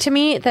different to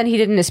me than he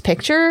did in his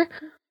picture.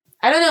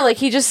 I don't know,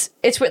 like, it's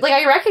like,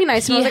 I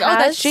recognized him. I was like, oh,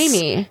 that's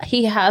Jamie.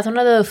 He has one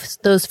of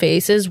those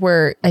faces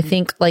where I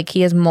think, like, he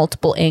has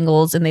multiple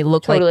angles and they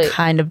look like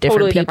kind of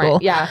different people.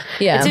 Yeah.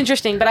 It's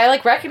interesting, but I,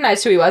 like,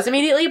 recognized who he was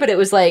immediately, but it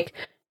was like,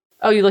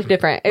 oh, you look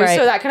different.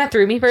 So that kind of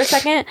threw me for a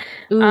second.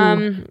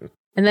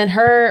 And then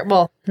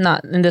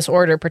not in this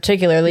order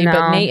particularly, No.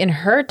 but Nate and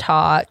her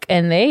talk,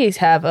 and they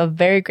have a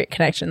very great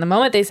connection. The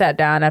moment they sat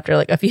down, after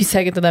like a few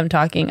seconds of them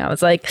talking, I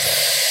was like,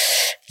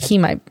 he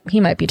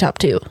might be top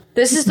 2.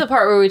 This is the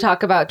part where we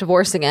talk about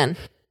divorce again.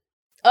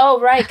 Oh,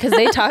 right, because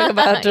they talk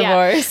about Yeah.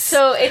 divorce.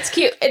 So it's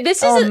cute. This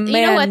is, Oh, you know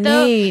man, what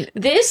though? Nate.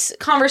 This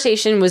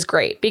conversation was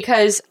great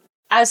because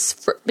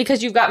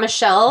because you've got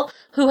Michelle,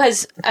 who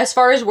has, as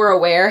far as we're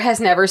aware,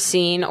 has never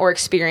seen or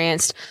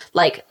experienced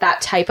like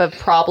that type of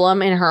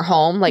problem in her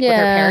home, like with her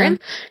Yeah.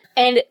 parent.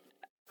 And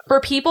for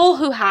people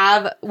who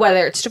have,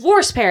 whether it's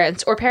divorced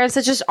parents or parents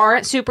that just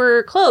aren't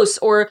super close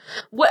or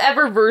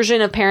whatever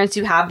version of parents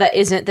you have that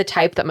isn't the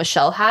type that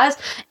Michelle has,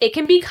 it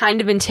can be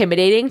kind of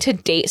intimidating to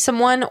date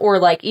someone or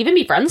like even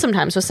be friends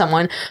sometimes with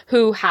someone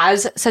who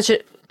has such a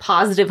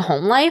positive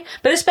home life,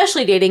 but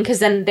especially dating, because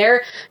then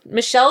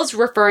Michelle's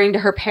referring to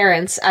her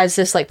parents as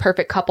this like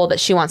perfect couple that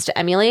she wants to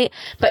emulate,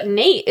 but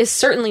Nate is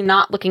certainly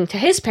not looking to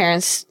his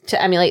parents to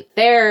emulate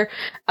their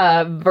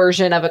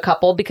version of a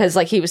couple, because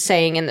like he was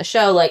saying in the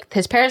show, like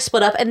his parents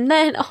split up and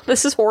then, oh,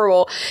 this is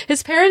horrible,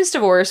 his parents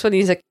divorced when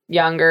he's like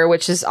younger,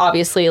 which is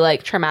obviously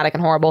like traumatic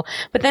and horrible,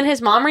 but then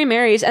his mom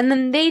remarries and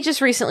then they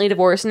just recently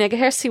divorced, and I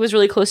guess he was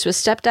really close to his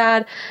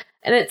stepdad,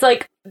 and it's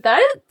like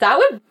that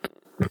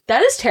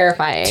is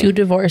terrifying. 2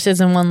 divorces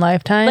in one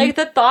lifetime. Like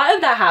the thought of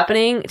that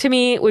happening to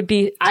me would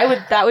be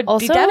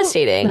be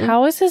devastating.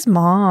 How is his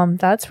mom?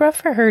 That's rough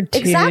for her too,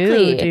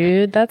 Exactly.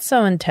 dude. That's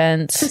so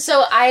intense.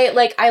 So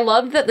I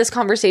love that this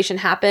conversation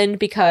happened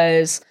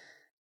because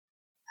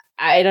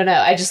I don't know.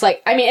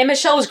 And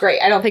Michelle was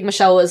great. I don't think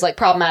Michelle was like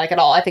problematic at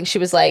all. I think she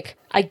was like,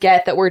 I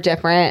get that we're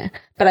different,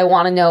 but I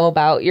want to know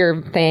about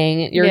your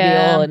thing, your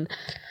Yeah. deal, and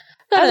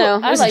I don't know.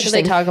 It I was like that they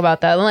interesting. talk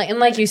about that. And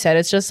like you said,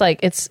 it's just like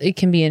it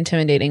can be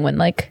intimidating when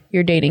like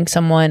you're dating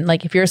someone,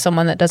 like if you're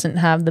someone that doesn't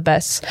have the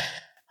best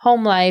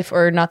home life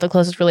or not the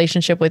closest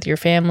relationship with your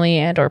family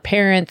and or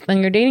parents, then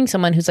you're dating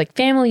someone who's like,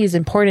 family is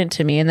important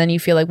to me, and then you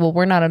feel like, well,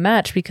 we're not a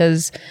match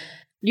because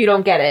You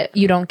don't get it.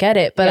 you don't get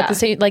it. But Yeah. at the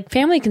same, like,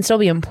 family can still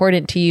be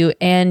important to you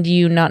and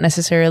you not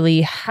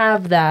necessarily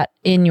have that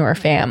in your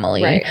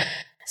family. Right.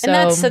 So, And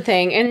that's the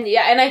thing. And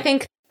yeah, and I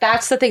think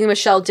that's the thing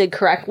Michelle did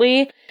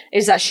correctly,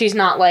 is that she's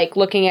not like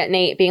looking at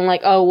Nate being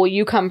like, oh, well,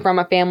 you come from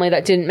a family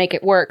that didn't make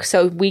it work,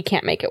 so we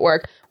can't make it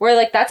work. Where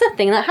like that's a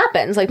thing that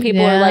happens. Like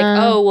people are like,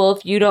 Yeah. oh, well,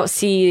 if you don't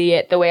see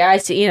it the way I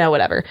see,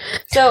 whatever.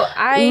 So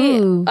I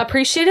Ooh.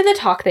 appreciated the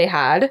talk they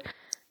had.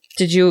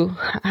 Did you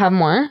have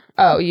more?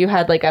 Oh, you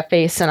had like a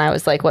face and I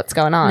was like, what's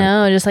going on?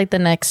 no, just like the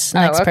next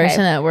okay.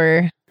 person that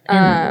we're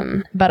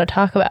about to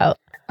talk about.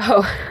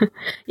 Oh,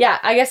 yeah,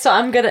 I guess so.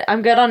 I'm good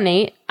on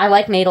Nate. I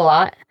like Nate a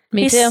lot.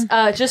 Me too.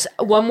 Just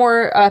one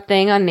more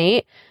thing on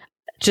Nate.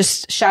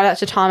 Just shout out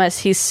to Thomas.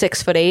 He's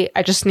 6'8".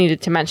 I just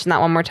needed to mention that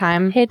one more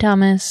time. Hey,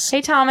 Thomas.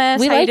 Hey, Thomas.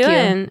 We how like you you,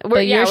 doing? but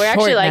We you're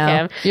actually short like now.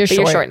 him. You're But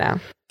short. short now.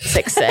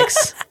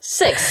 6'6".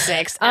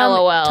 6'6".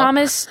 LOL.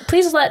 Thomas,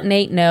 please let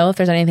Nate know if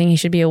there's anything he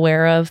should be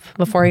aware of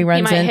before he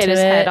runs might into hit his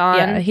it. head on.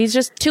 Yeah, he's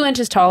just 2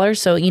 inches taller,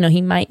 so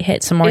he might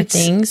hit some more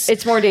things.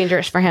 It's more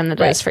dangerous for him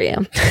than it is for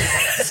you.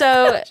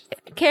 So,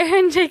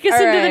 Karen, take us All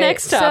into the right,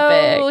 next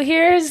topic. So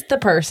here's the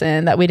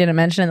person that we didn't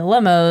mention in the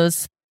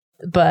limos,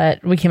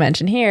 but we can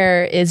mention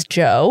here is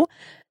Joe.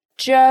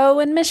 Joe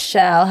and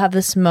Michelle have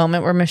this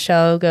moment where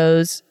Michelle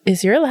goes,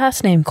 "Is your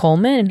last name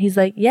Coleman?" And he's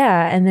like,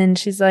 "Yeah." And then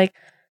she's like,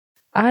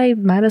 "I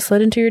might have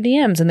slid into your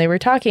DMs." And they were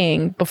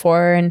talking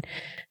before, and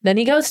then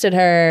he ghosted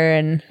her,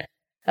 and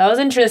that was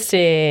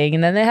interesting.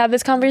 And then they have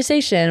this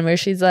conversation where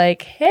she's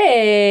like,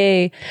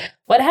 "Hey,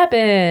 what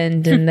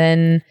happened?" And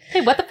then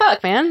Hey, what the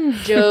fuck, man?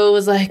 Joe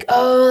was like,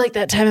 "Oh, like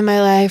that time in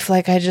my life,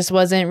 like I just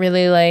wasn't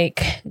really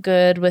like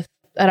good with,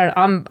 I don't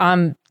know,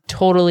 I'm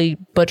totally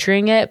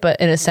butchering it, but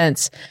in a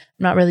sense,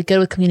 I'm not really good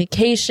with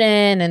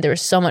communication, and there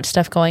was so much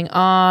stuff going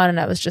on, and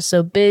I was just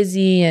so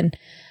busy, and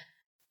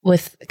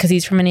because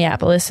he's from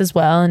Minneapolis as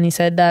well, and he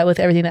said that with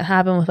everything that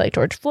happened with like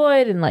George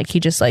Floyd, and like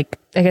he just like,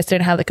 I guess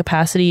didn't have the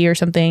capacity or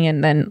something,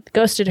 and then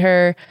ghosted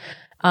her.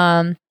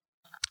 And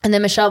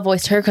then Michelle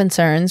voiced her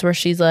concerns where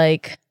she's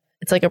like,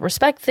 it's like a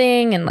respect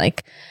thing, and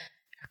like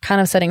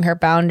kind of setting her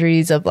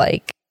boundaries of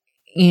like,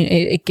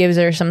 it gives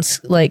her some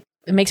like,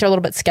 it makes her a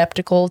little bit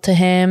skeptical to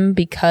him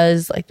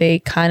because like they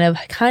kind of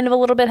a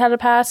little bit had a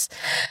pass.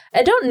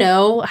 I don't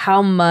know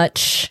how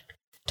much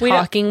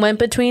talking went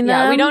between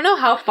them. Yeah, we don't know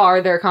how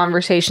far their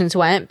conversations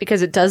went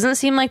because it doesn't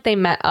seem like they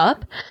met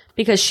up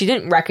because she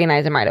didn't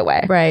recognize him right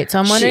away. Right. So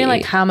I'm wondering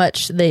like how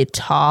much they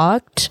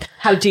talked.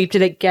 How deep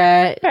did it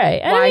get?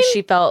 Right. Why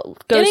she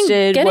felt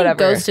ghosted, Getting whatever.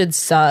 ghosted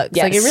sucks.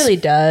 Like it Yes. really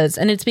does.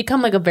 And it's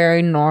become like a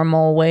very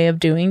normal way of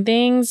doing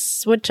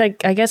things, which I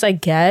guess I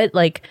get.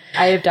 Like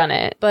I have done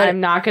it, But- but I'm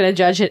not going to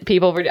judge it.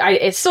 People,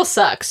 it still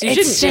sucks. You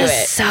shouldn't do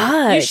it.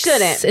 Sucks. You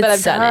shouldn't, but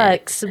I've done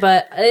it. Sucks.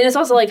 But it's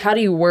also like, how do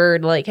you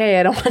word like, hey,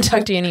 I don't want to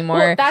talk to you anymore.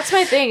 Well, that's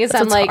my thing. Is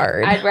That's I'm what's like,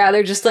 hard. I'd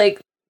rather just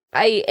like,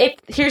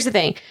 here's the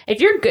thing.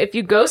 If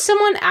you ghost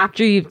someone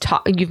after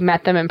you've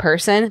met them in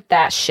person,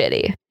 that's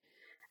shitty.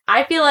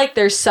 I feel like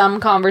there's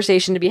some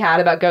conversation to be had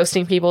about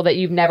ghosting people that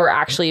you've never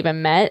actually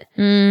even met.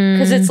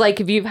 Because it's like,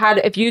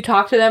 if you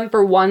talk to them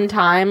for one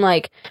time,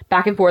 like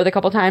back and forth a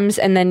couple times,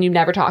 and then you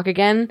never talk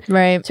again.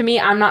 Right. To me,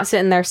 I'm not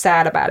sitting there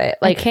sad about it.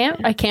 Like,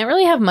 I can't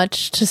really have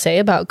much to say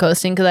about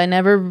ghosting because I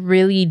never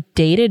really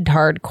dated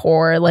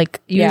hardcore. Like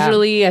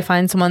usually I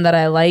find someone that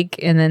I like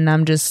and then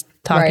I'm just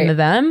talking to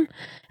them.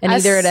 And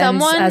either it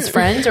ends as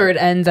friends or it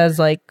ends as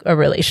like a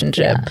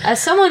relationship. Yeah.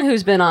 As someone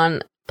who's been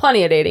on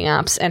plenty of dating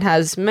apps and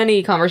has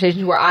many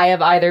conversations where I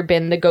have either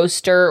been the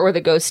ghoster or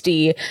the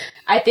ghostee,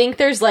 I think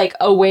there's like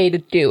a way to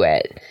do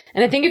it.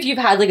 And I think if you've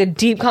had like a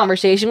deep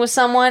conversation with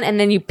someone and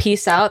then you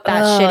peace out,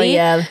 that's shitty.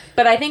 Yeah.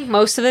 But I think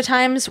most of the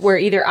times where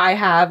either I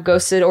have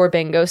ghosted or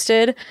been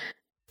ghosted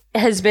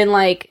has been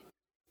like,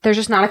 there's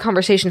just not a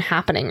conversation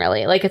happening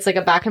really. Like it's like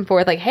a back and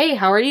forth, like, hey,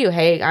 how are you?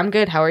 Hey, I'm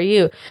good. How are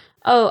you?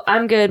 Oh,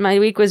 I'm good. My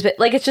week was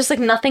like, it's just like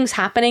nothing's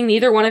happening.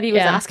 Neither one of you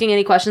is asking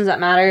any questions that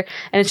matter,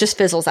 and it just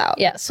fizzles out.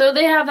 Yeah. So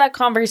they have that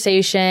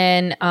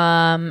conversation. It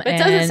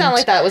doesn't sound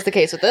like that was the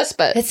case with this,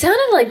 but it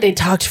sounded like they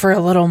talked for a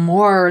little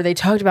more. Or they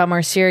talked about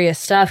more serious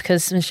stuff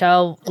because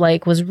Michelle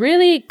like was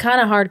really kind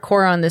of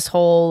hardcore on this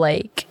whole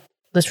like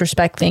this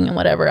respect thing and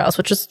whatever else,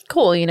 which is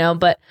cool, you know.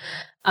 But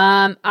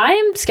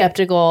I'm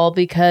skeptical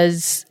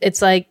because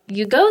it's like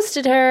you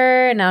ghosted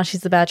her and now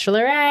she's the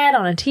Bachelorette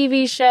on a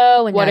TV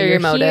show. And what now are your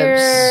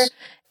motives? Here.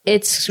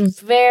 It's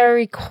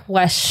very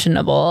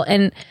questionable.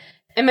 And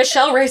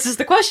Michelle raises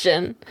the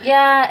question.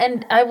 Yeah.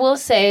 And I will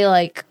say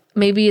like,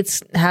 maybe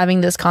it's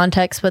having this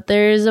context, but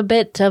there's a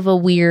bit of a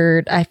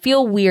weird, I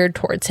feel weird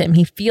towards him.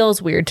 He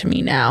feels weird to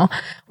me now.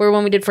 Where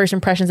when we did first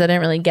impressions, I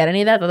didn't really get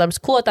any of that. But that was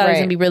cool. I thought it was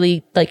going to be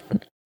really like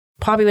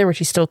popular, which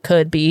he still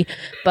could be,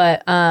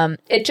 but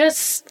it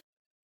just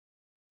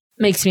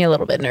makes me a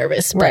little bit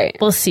nervous. Right.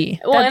 We'll see.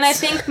 Well, and I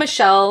think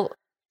Michelle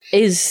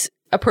is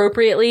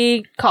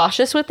appropriately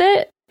cautious with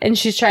it, and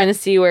she's trying to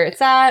see where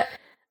it's at.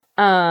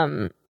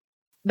 But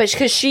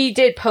because she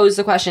did pose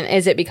the question,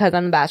 is it because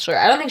I'm a bachelor?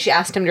 I don't think she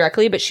asked him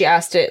directly, but she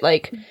asked it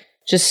like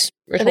just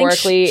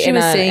rhetorically she in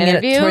was an saying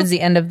interview it towards the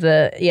end of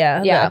the the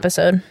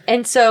episode.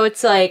 And so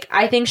it's like,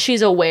 I think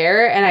she's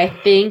aware, and I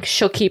think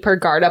she'll keep her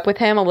guard up with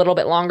him a little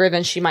bit longer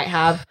than she might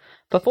have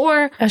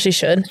before. As she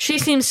should. She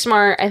seems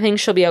smart. I think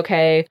she'll be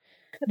okay.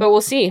 But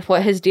we'll see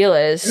what his deal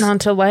is. And on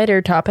to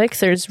lighter topics,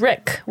 there's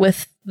Rick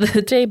with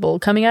the table,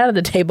 coming out of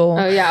the table.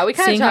 Oh, yeah. We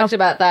kind of talked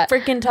about that.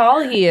 Freaking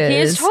tall he is. He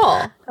is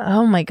tall.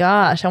 Oh, my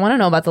gosh. I want to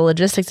know about the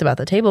logistics about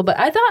the table. But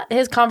I thought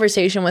his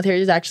conversation with her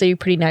is actually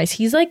pretty nice.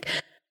 He's like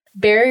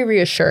very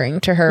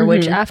reassuring to her,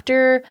 which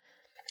after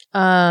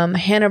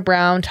Hannah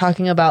Brown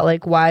talking about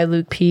like why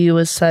Luke P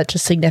was such a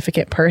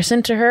significant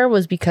person to her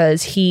was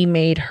because he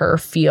made her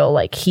feel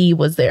like he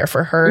was there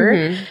for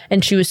her,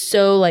 and she was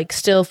so like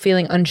still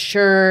feeling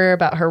unsure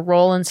about her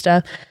role and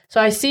stuff. So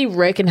I see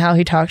Rick and how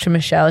he talked to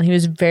Michelle, and he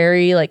was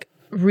very like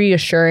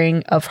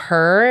reassuring of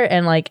her,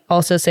 and like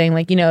also saying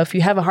like, you know, if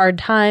you have a hard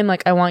time,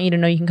 like I want you to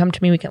know you can come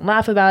to me, we can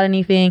laugh about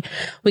anything,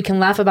 we can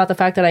laugh about the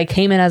fact that I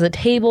came in as a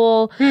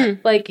table.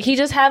 Like he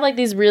just had like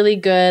these really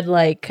good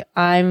like,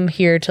 I'm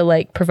here to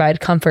like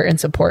provide comfort and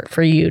support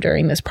for you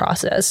during this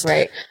process,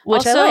 right?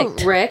 Which also, I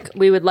liked. Rick,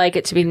 we would like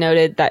it to be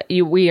noted that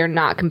we are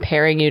not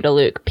comparing you to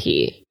Luke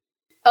P.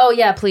 Oh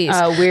yeah, please.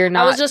 We're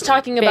not. I was just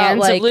talking about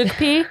fans like of Luke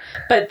P,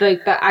 but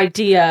the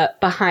idea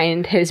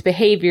behind his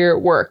behavior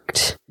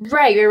worked.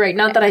 Right.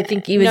 Not that I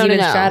think he was even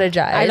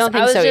strategized. I don't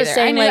think I was so just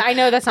either. saying, I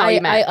know that's not what you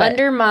meant. I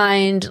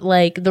undermined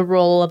like the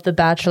role of the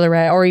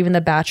Bachelorette or even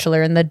the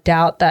Bachelor and the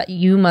doubt that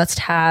you must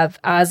have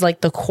as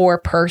like the core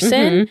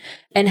person,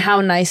 and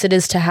how nice it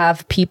is to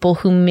have people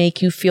who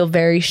make you feel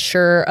very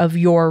sure of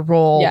your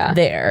role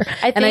there.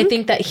 I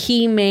think that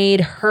he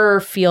made her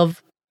feel,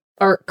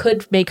 or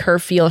could make her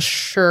feel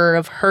sure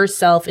of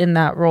herself in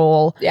that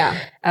role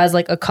as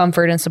like a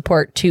comfort and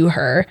support to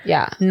her.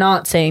 Yeah.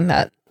 Not saying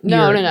that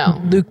no.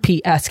 Luke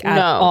P-esque at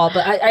all.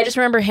 But I just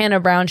remember Hannah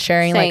Brown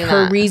sharing like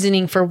her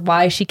reasoning for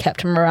why she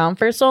kept him around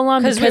for so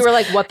long. Because we were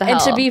like, what the hell?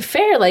 And to be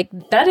fair, like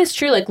that is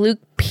true. Like Luke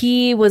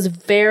P was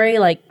very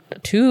like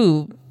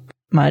too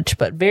much,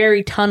 but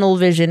very tunnel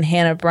vision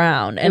Hannah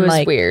Brown. And it was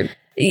like weird.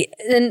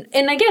 And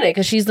I get it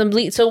because she's the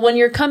lead. So when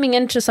you're coming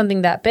into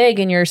something that big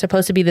and you're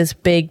supposed to be this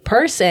big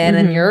person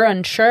and you're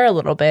unsure a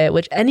little bit,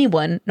 which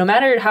anyone, no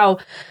matter how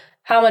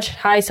much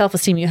high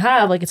self-esteem you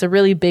have, like it's a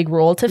really big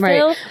role to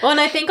fill. Well, and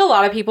I think a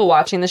lot of people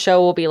watching the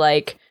show will be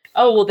like,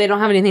 oh, well, they don't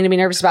have anything to be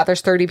nervous about.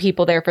 There's 30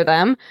 people there for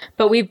them.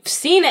 But we've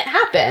seen it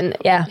happen.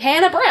 Yeah.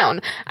 Hannah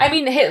Brown. I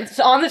mean,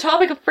 on the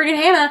topic of friggin'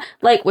 Hannah,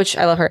 like, which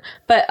I love her,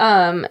 but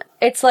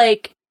it's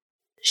like,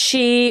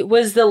 she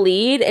was the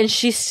lead and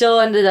she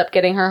still ended up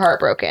getting her heart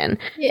broken.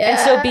 Yeah. And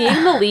so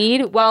being the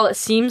lead, while it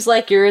seems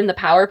like you're in the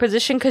power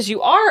position, because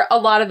you are a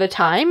lot of the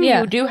time,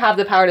 you do have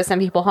the power to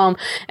send people home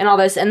and all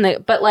this.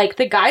 But like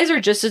the guys are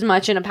just as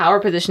much in a power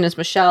position as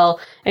Michelle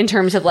in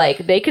terms of like,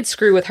 they could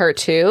screw with her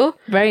too.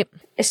 Right.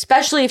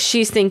 Especially if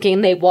she's thinking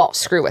they won't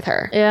screw with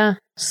her. Yeah.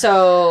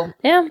 So,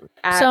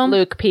 So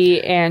Luke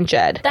P and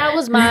Jed. That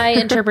was my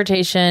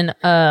interpretation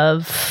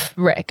of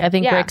Rick. I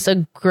think Rick's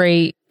a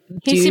great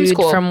He seems dude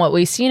cool. from what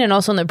we've seen, and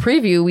also in the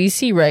preview, we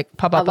see Rick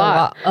pop up a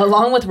lot. lot,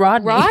 along with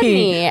Rodney.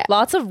 Rodney.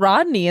 Lots of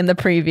Rodney in the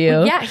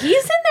preview. Yeah,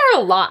 he's in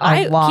there a lot.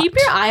 A lot. Keep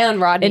your eye on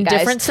Rodney, in guys.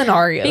 different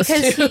scenarios.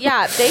 Because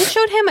they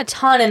showed him a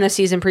ton in the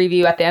season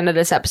preview at the end of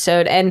this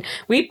episode, and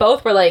we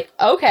both were like,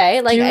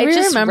 okay, like do I you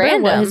just remember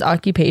random. what his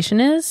occupation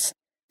is?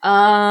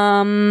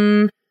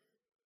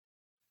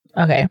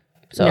 Okay,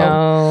 so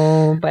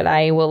no, but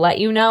I will let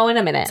you know in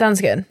a minute.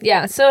 sounds good.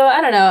 Yeah, so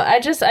I don't know. I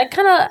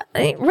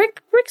think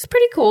Rick's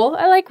pretty cool.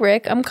 I like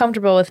Rick. I'm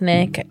comfortable with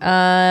Nick.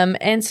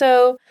 And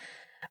so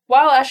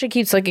while Ashley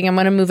keeps looking, I'm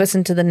going to move us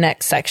into the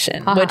next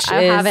section, which I'll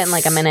is have it in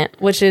like a minute.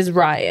 which is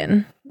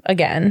Ryan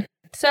again.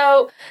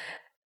 So,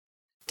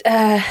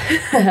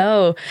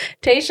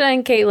 Tayshia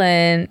and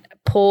Caitlin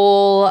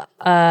pull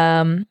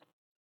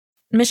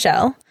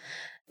Michelle.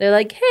 They're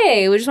like,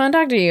 hey, we just want to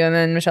talk to you. And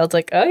then Michelle's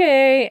like,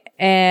 okay.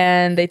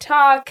 And they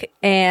talk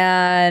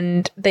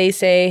and they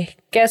say,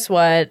 guess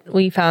what?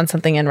 We found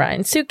something in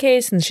Ryan's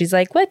suitcase. And she's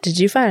like, what did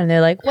you find? And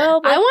they're like,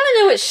 well, I want to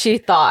know what she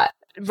thought.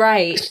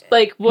 right.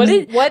 Like, what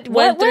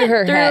Went through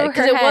her head?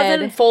 Because it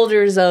wasn't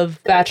folders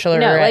of Bachelor.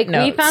 No, like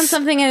notes. we found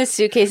something in his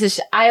suitcase.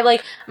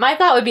 My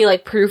thought would be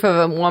like proof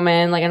of a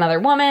woman, like another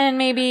woman,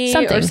 maybe,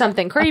 or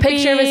something creepy. A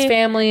picture of his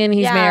family, and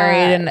he's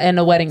married, and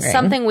a wedding ring.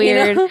 Something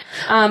weird. You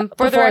know?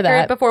 For the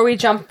record, before we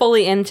jump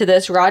fully into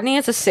this, Rodney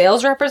is a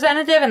sales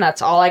representative, and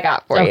that's all I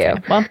got for you.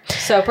 Well,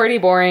 So pretty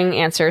boring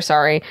answer.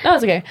 Sorry. that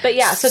was okay. But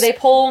yeah, so they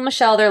pull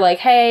Michelle. They're like,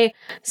 hey,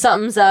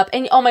 something's up.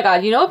 And oh my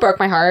God, you know what broke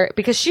my heart?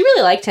 Because she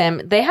really liked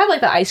him. They had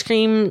like the ice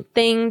cream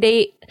thing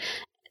date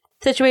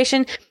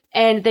situation.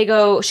 And she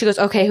goes,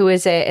 okay, who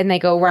is it? And they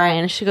go,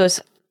 Ryan. She goes,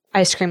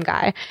 ice cream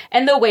guy.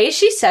 And the way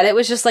she said it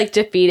was just like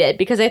defeated,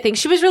 because I think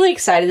she was really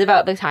excited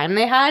about the time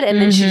they had.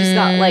 And then she just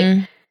got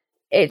like,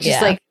 it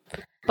just like,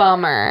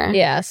 bummer.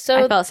 Yeah,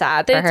 so I felt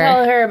sad they for her.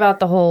 tell her about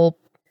the whole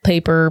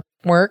paper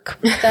work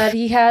that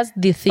he has,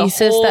 the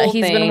thesis whole that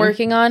he's been thing.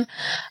 working on.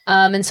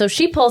 And so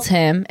she pulls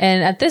him,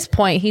 and at this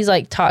point he's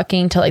like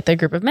talking to like the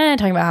group of men,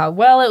 talking about how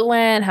well it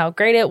went, how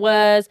great it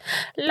was,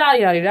 la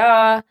di da di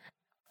da.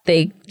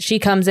 She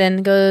comes in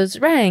and goes,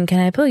 Ryan, can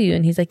I pull you?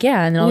 And he's like,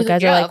 yeah. And then all the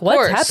guys are like,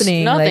 what's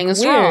happening?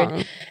 Nothing's like, weird.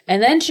 wrong.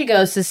 And then she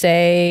goes to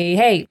say,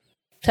 hey,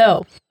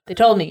 so they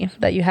told me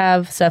that you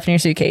have stuff in your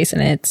suitcase,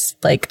 and it's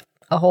like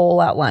a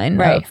whole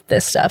outline of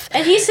this stuff.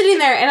 And he's sitting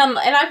there, and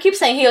I keep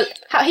saying,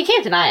 he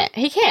can't deny it.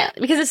 He can't,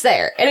 because it's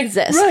there. It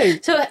exists.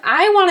 Right. So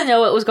I want to know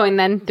what was going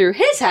then through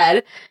his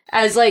head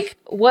as like,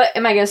 what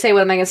am I going to say?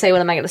 What am I going to say? What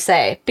am I going to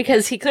say?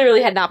 Because he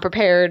clearly had not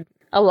prepared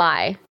a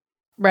lie.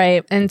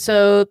 Right. And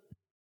so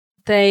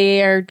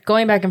they are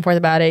going back and forth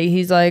about it.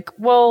 He's like,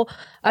 well,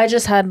 I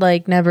just had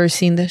like never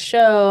seen the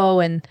show,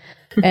 and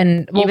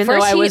well, even though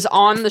I was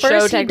on the show,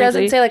 he technically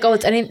doesn't say like, oh,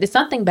 it's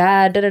nothing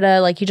bad, da da da.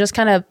 Like he just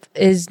kind of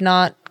is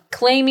not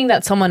claiming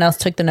that someone else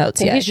took the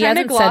notes yet. He's He trying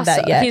hasn't to gloss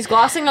said that yet. He's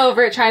glossing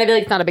over it, trying to be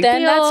like, it's not a big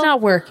Then deal. that's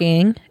not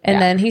working.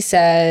 And then he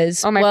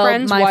says, Oh, my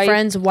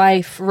friend's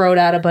wife wrote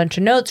out a bunch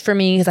of notes for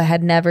me because I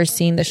had never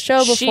seen the show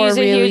before. She's a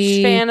really.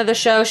 huge fan of the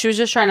show. She was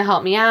just trying to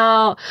help me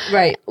out.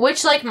 Right.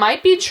 Which, like,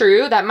 might be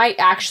true. That might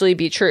actually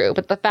be true.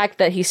 But the fact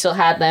that he still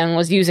had them and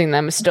was using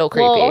them is still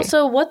creepy. Well,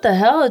 also, what the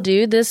hell,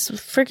 dude? This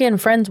freaking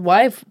friend's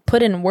wife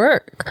put in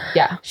work.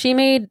 Yeah. She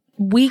made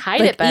Hide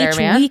it better, each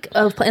man. week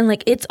of, and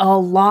like it's a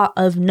lot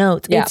of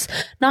notes. Yeah. It's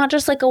not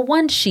just like a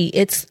one sheet.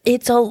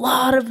 It's a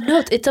lot of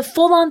notes. It's a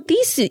full on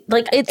thesis.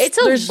 Like It's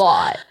a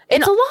lot.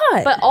 It's a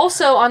lot. But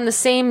also on the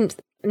same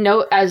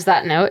note as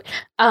that note,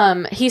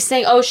 he's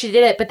saying, oh, she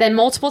did it. But then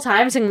multiple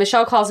times, and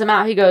Michelle calls him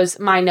out. He goes,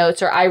 my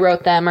notes, or I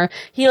wrote them. Or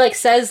he like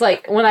says,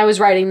 like, when I was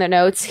writing the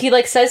notes, he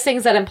like says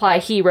things that imply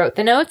he wrote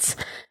the notes.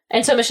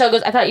 And so Michelle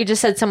goes, I thought you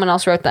just said someone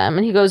else wrote them.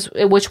 And he goes,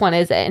 which one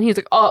is it? And he's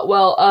like, oh,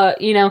 well,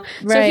 you know.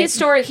 So Right. his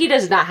story, he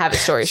does not have a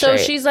story so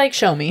straight. she's like,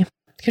 show me.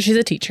 Because she's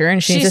a teacher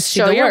and she needs to see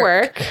show the your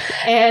work.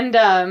 work.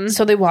 And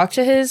So they walk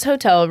to his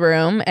hotel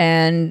room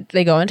and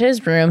they go into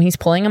his room. He's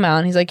pulling them out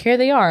and he's like, here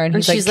they are. And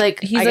he's she's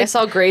like, I guess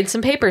I'll grade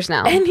some papers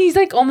now. and he's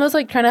like almost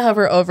like trying to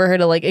hover over her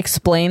to like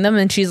explain them.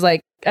 And she's like,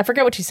 I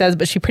forget what she says,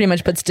 but she pretty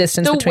much puts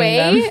distance The between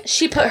way them.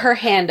 she put her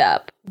hand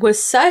up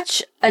was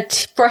such a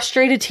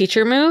frustrated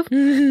teacher move.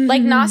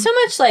 Like, not so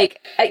much like,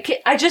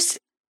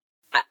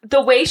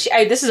 the way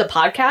this is a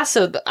podcast,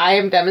 so I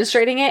am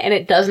demonstrating it, and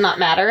it does not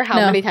matter how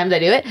many times I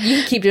do it. You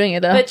can keep doing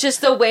it though. But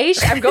just the way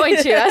I'm going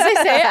to, as I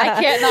say it,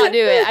 I can't not do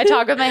it. I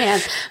talk with my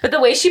hands. But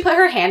the way she put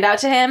her hand out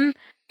to him,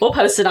 we'll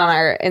post it on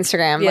our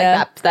Instagram, Yeah.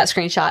 like that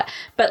screenshot.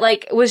 But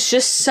like, it was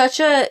just such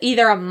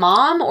either a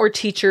mom or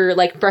teacher,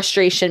 like,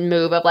 frustration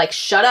move of like,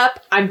 shut up,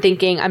 I'm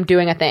thinking, I'm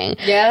doing a thing.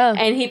 Yeah.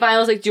 And he finally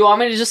was like, do you want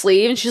me to just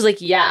leave? And she's like,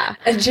 yeah.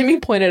 And Jimmy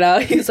pointed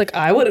out, he's like,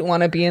 I wouldn't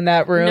want to be in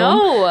that room.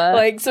 No.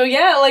 Like, so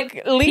yeah,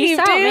 like, leave, Peace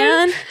out, dude.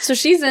 man. So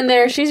she's in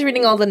there. She's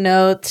reading all the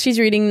notes. She's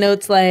reading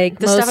notes like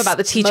The stuff about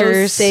the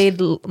teachers.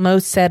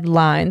 most said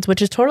lines,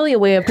 which is totally a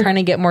way of trying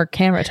to get more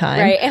camera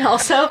time. Right. And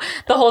also,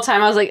 the whole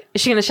time I was like,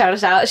 is she going to shout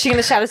us out? Is she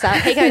going to shout status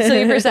app. Hey, can I steal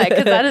you for a sec?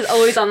 Because that is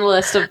always on the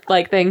list of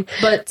like things.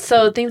 But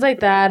so things like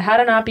that, how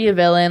to not be a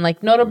villain,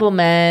 like notable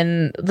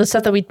men, the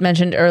stuff that we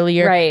mentioned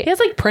earlier. Right. He has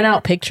like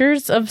print-out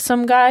pictures of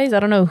some guys. I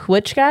don't know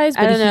which guys,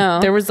 but I don't know.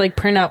 there was like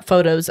print-out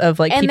photos of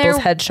like And people's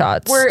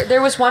headshots.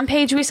 There was one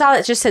page we saw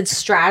that just said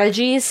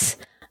strategies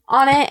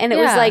on it, and it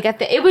was Yeah. like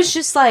it was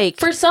just like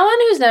For someone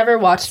who's never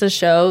watched the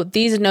show,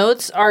 these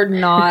notes are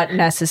not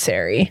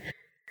necessary.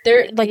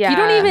 They're like, you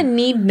don't Yeah. even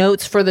need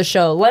notes for the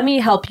show. Let me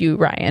help you,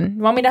 Ryan.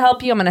 You want me to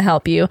help you? I'm going to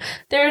help you.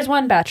 There's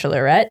one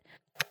bachelorette,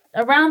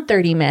 around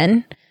 30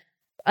 men.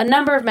 A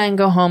number of men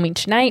go home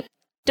each night.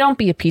 Don't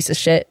be a piece of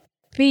shit.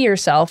 Be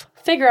yourself.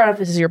 Figure out if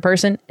this is your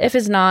person. If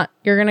it's not,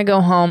 you're going to go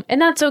home, and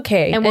that's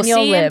okay. and we'll you'll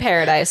see you in live.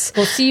 paradise.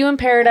 We'll see you in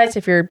paradise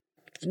if you're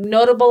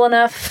notable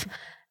enough.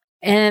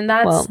 And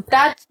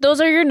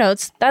those are your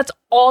notes. That's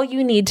all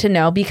you need to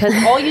know, because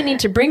all you need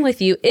to bring with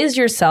you is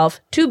yourself,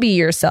 to be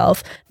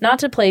yourself, not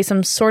to play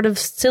some sort of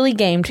silly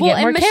game to Well,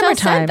 get more and Michelle camera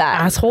said time,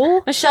 that.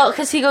 asshole. Michelle,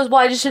 because he goes, well,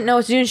 I just didn't know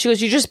what to do, and she goes,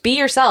 you just be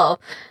yourself.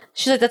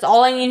 She's like, that's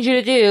all I need you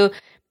to do.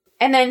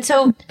 And then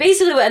so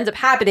basically what ends up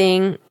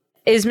happening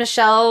is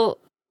Michelle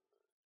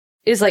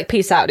is like,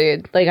 peace out,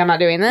 dude. Like, I'm not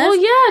doing this. Well,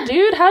 yeah,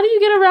 dude. How do you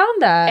get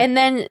around that? And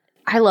then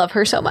I love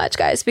her so much,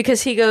 guys,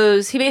 because he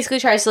basically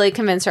tries to like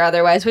convince her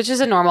otherwise, which is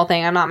a normal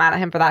thing. I'm not mad at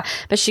him for that.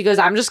 But she goes,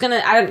 this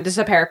is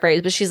a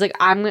paraphrase, but she's like,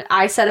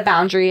 I set a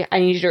boundary. I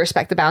need you to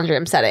respect the boundary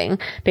I'm setting.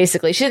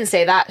 Basically, she didn't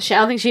say that. I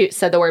don't think she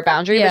said the word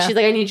boundary, Yeah. but she's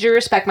like, I need you to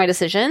respect my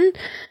decision.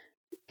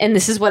 And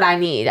this is what I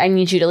need. I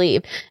need you to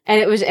leave.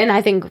 And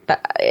I think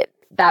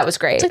that was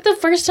great. it's like the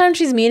first time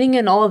she's meeting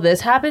and all of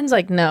this happens,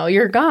 like, no,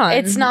 you're gone.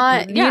 It's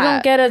not- You yeah.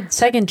 don't get a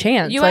second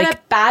chance. You like, had a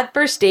bad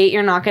first date,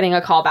 you're not getting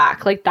a call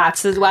back. Like,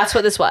 that's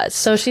what this was.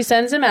 so she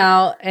sends him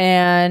out,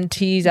 and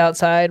he's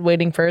outside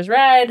waiting for his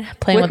ride,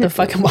 playing with the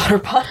fucking water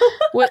bottle.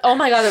 Oh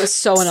my God, that was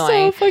so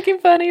annoying. So fucking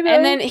funny, though.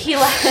 And then he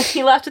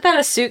left without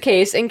a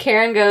suitcase, and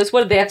Karen goes,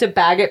 what, did they have to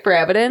bag it for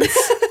evidence?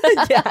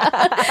 yeah.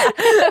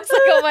 It's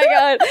like, oh my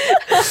God.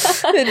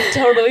 It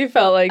totally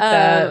felt like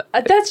that.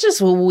 That's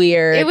just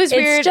weird. It was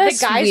weird. The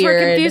guys were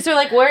confused. They're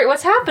like,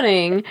 what's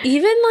happening?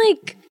 Even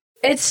like,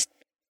 it's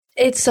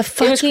a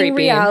fucking creepy.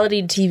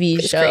 reality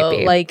TV show.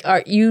 creepy. Like,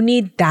 you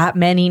need that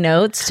many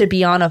notes to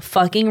be on a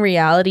fucking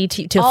reality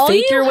to All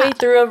fake you your way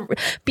through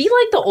be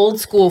like the old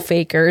school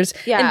fakers,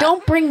 Yeah. and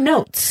don't bring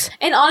notes.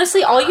 And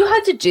honestly, all you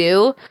had to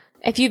do,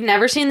 if you've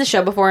never seen the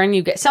show before and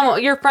you get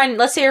your friend,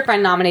 let's say your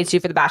friend nominates you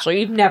for The Bachelor.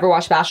 You've never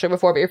watched Bachelor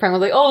before, but your friend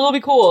was like, oh, that'll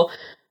be cool.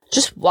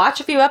 Just watch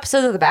a few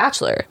episodes of The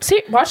Bachelor.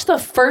 See, watch the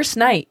first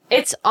night.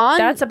 It's on.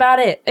 That's about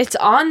it. It's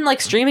on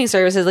like streaming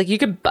services. Like, you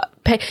could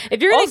pay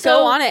if you're going to Also,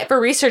 go on it for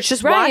research.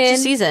 Just watch Ryan, the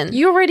season.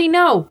 You already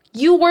know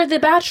you were the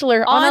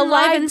Bachelor on a On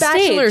live live and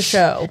Bachelor stage.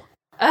 show.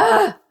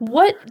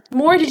 What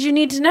more did you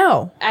need to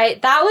know?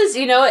 That was,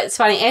 it's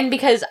funny. And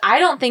because I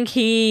don't think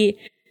he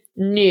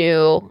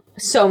knew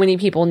so many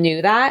people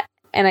knew that.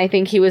 And I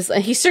think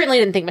he certainly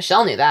didn't think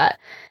Michelle knew that.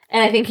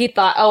 And I think he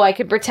thought, oh, I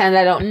could pretend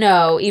I don't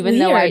know, even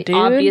though I Weird, dude.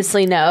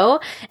 obviously know.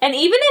 And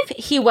even if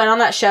he went on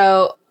that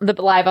show, the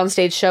live on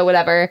stage show,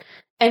 whatever,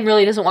 and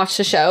really doesn't watch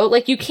the show,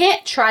 like, you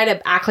can't try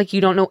to act like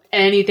you don't know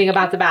anything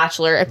about The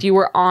Bachelor if you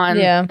were on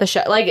the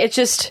show. Like,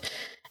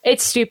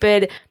 it's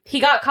stupid. He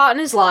got caught in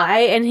his lie,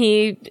 and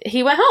he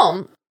went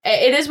home.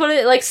 It is what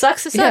it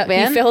sucks to suck,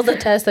 man. He failed the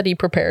test that he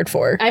prepared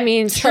for. I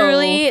mean,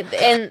 truly,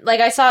 and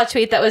I saw a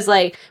tweet that was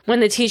like,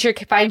 when the teacher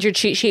finds your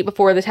cheat sheet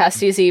before the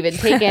test is even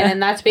taken,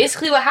 and that's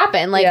basically what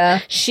happened.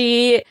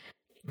 She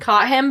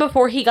caught him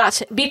before he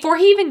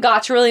even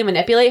got to really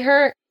manipulate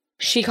her.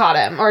 She caught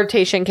him, or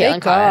Tayshia and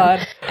Caitlin caught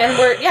him, and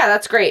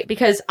that's great,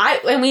 because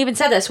we even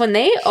said this when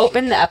they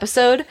opened the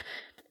episode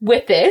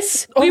with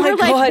this. We were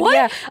like, what?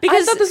 Yeah.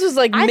 Because I thought this was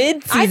like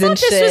mid-season I thought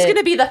this shit. was going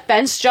to be the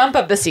fence jump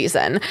of the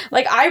season.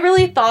 Like, I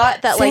really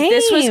thought that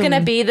this was Same. going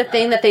to be the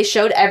thing that they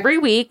showed every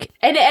week,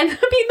 and it ended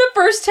up being the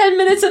first 10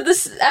 minutes of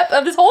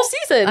this whole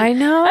season. I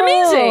know.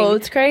 Amazing.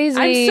 It's crazy.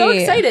 I'm so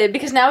excited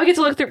because now we get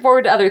to look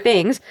forward to other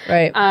things.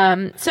 Right.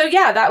 So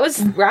yeah, that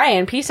was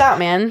Ryan. Peace out,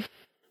 man.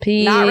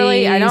 Peace Not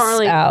really. I don't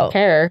really out.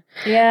 care.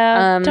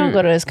 Yeah. Don't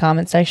go to his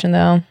comment section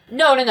though.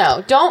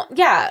 No. Don't.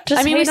 Yeah.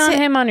 Just hate on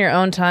him on your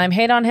own time.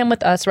 Hate on him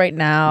with us right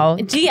now.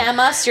 DM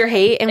us your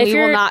hate, and we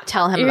will not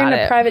tell him you're about in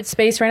a it. private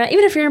space right now.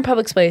 Even if you're in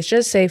public space,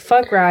 just say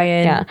fuck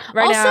Ryan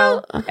right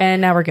Also- now, and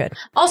now we're good.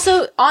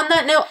 Also, on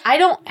that note, I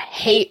don't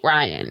hate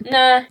Ryan.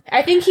 Nah,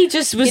 I think he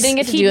just was. he didn't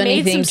get to do made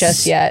anything some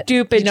just yet.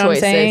 Stupid You know what I'm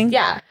choices. saying?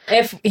 Yeah.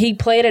 if he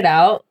played it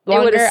out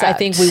longer, would've I sucked.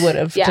 think we would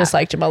have Yeah.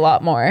 disliked him a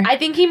lot more. I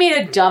think he made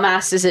a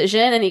dumbass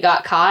decision, and he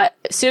got caught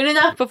soon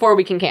enough before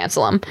we can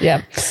cancel him.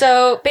 Yeah.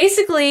 So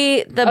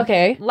basically,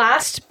 the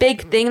last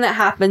big thing that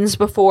happens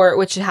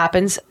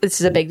this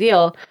is a big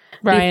deal.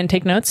 Ryan,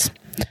 take notes.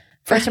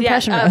 First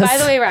impression. Yeah, by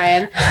the way,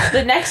 Ryan,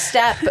 the next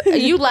step,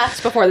 you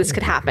left before this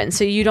could happen,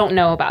 so you don't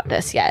know about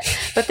this yet.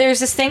 But there's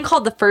this thing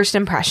called the first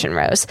impression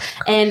rose.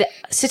 And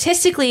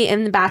statistically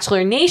in the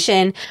Bachelor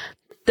Nation,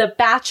 the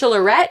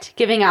Bachelorette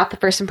giving out the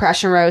first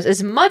impression rose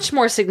is much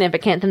more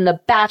significant than the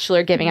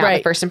Bachelor giving out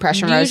the first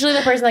impression rose. Usually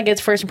the person that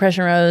gets first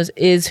impression rose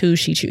is who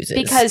she chooses.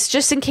 Because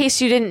just in case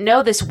you didn't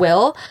know this,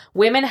 Will,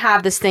 women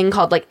have this thing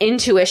called like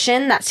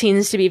intuition that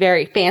seems to be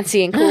very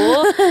fancy and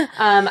cool.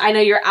 I know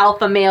your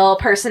alpha male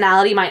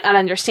personality might not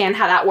understand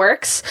how that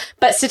works,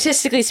 but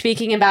statistically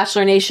speaking in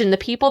Bachelor Nation, the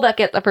people that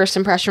get the first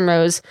impression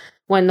rose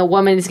when the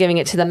woman is giving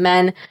it to the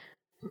men,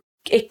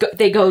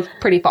 they go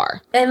pretty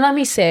far. And let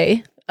me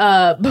say,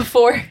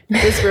 before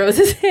this rose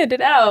is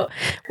handed out,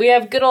 we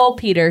have good old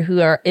Peter, who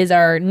is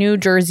our New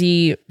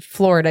Jersey,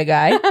 Florida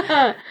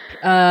guy.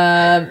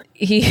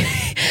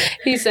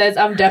 He says,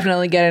 "I'm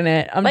definitely getting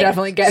it. I'm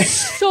definitely getting it."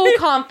 So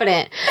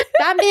confident.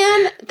 That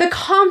man,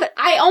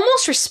 I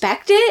almost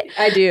respect it.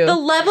 I do. The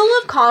level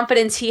of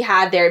confidence he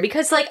had there,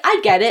 because like, I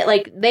get it.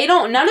 Like,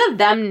 none of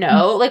them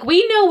know. Like,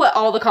 we know what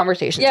all the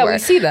conversations were. Yeah, we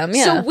see them.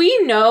 Yeah. So we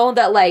know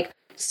that like,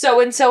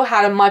 so-and-so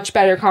had a much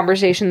better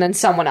conversation than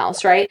someone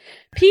else, right?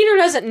 Peter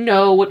doesn't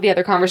know what the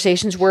other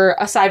conversations were,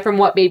 aside from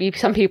what maybe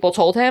some people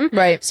told him.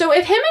 Right. So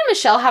if him and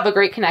Michelle have a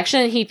great connection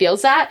and he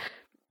feels that,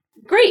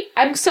 great.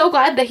 I'm so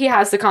glad that he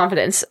has the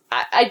confidence.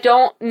 I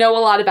don't know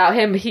a lot about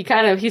him. He's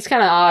kind of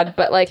odd,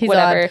 but like, He's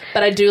whatever. odd.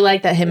 But I do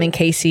like that him and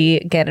Casey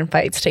get in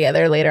fights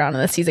together later on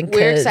in the season.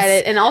 We're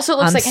excited. And also it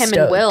looks I'm like him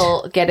stoked. and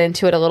Will get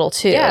into it a little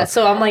too. Yeah,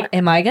 so I'm like,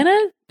 am I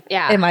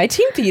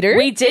Team Peter?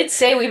 We did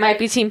say we might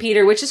be Team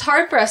Peter, which is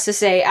hard for us to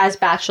say as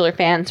Bachelor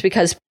fans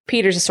because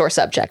Peter's a sore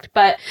subject,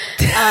 but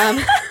in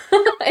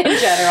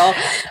general.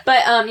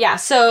 But yeah,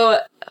 so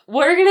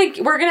we're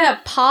gonna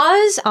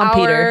pause on our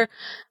Peter.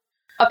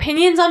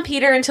 Opinions on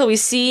Peter until we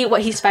see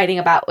what he's fighting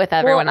about with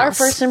everyone else.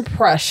 Our first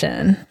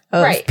impression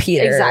of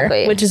Peter,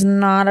 exactly, which is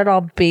not at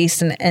all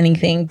based in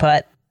anything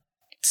but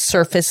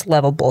surface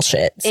level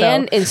bullshit. So,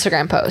 and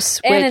Instagram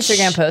posts.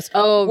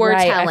 Oh, we're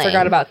right. telling. I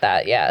forgot about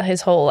that. Yeah,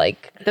 his whole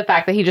like the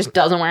fact that he just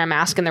doesn't wear a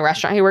mask in the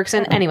restaurant he works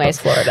in. Anyways,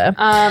 Florida.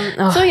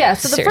 So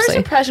the first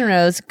impression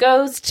rose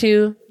goes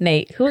to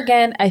Nate, who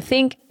again I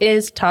think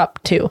is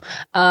top 2.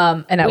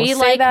 And we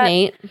like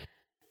Nate.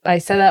 I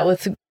said that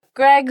with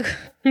Greg.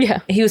 Yeah,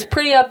 he was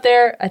pretty up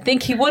there. I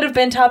think he would have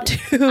been top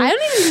 2. I don't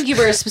even think you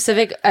were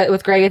specific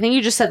with Greg. I think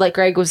you just said like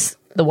Greg was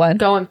the one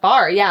going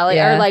far. Yeah, like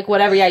or like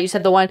whatever. Yeah, you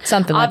said the one.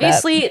 Something like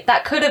obviously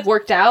that could have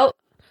worked out.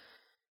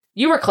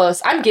 You were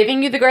close. I'm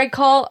giving you the Greg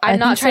call. I'm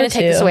not trying to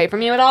take this away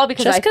from you at all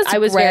because I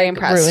was Greg very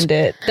impressed. Ruined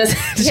it.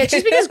 Yeah,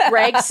 just because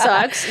Greg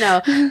sucks.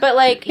 No, but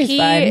like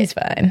he's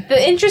fine.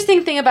 The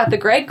interesting thing about the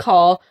Greg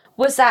call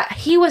was that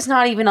he was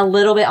not even a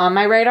little bit on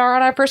my radar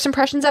on our first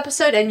impressions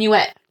episode, and you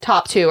went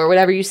top 2 or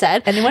whatever you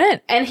said. And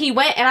he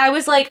went, and I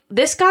was like,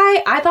 this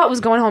guy I thought was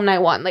going home night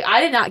 1. Like,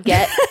 I did not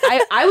get,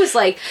 I was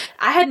like,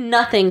 I had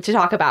nothing to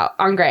talk about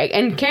on Greg.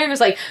 And Karen was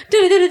like,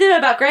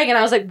 about Greg. And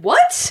I was like,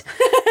 what?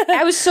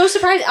 I was so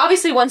surprised.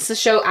 Obviously, once the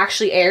show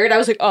actually aired, I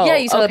was like, oh, yeah,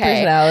 you saw the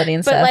personality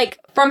and stuff. But like,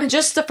 from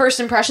just the first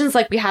impressions,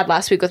 like we had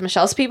last week with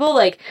Michelle's people,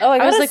 like,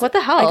 I was like, what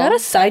the hell? I got a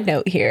side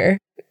note here.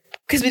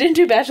 Because we didn't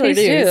do Bachelor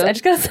News. I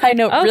just got a side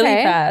note really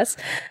fast.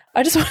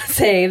 I just want to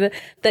say that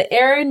the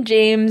Aaron,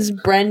 James,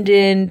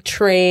 Brendan,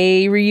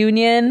 Trey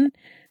reunion.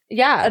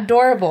 Yeah.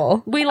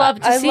 Adorable. We love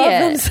to see it. I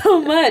love them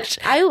so much.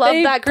 I love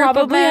that group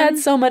probably of men. had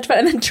so much fun.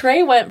 And then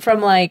Trey went from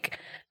like,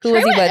 who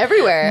was he with?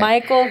 Everywhere.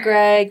 Michael,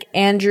 Greg,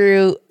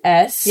 Andrew,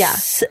 S. Yeah.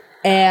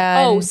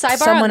 And sidebar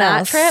someone on that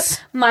else.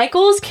 trip,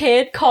 Michael's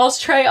kid calls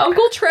Trey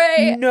Uncle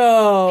Trey.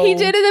 No. He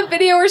did in a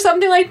video or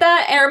something like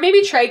that. Or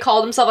maybe Trey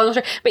called himself Uncle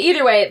Trey. But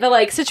either way, the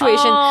like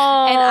situation.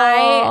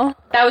 And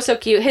that was so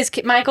cute.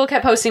 Michael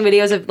kept posting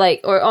videos of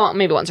like, or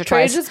maybe once or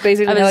twice. Trey's just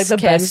basically like the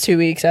best 2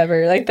 weeks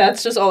ever. Like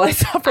that's just all I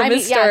saw from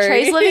his story. Yeah,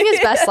 Trey's living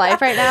his best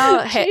life right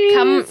now.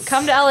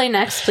 Come to LA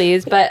next,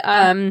 please. But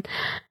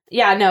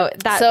yeah, no.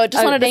 So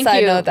just wanted to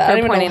side note that. I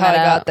don't even know how I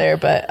got there,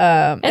 but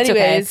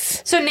anyways.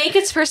 Okay. So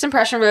Naked's first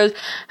impression rose,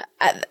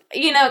 kind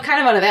of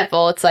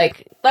uneventful. It's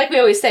like we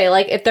always say,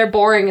 like if they're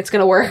boring, it's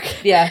gonna work.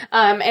 Yeah.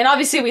 And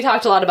obviously we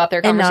talked a lot about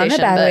their conversation. And not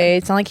in a bad way.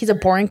 It's not like he's a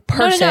boring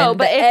person. No,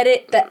 but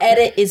the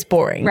edit is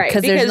boring, right?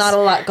 Because there's not a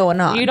lot going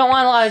on. You don't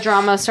want a lot of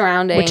drama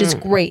surrounding, which is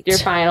great. Your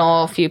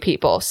final few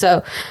people.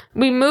 So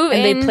we move,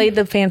 and they played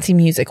the fancy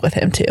music with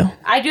him too.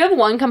 I do have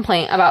one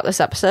complaint about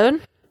this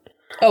episode.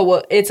 Oh,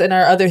 well, it's in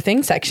our other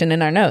things section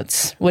in our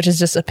notes, which is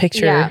just a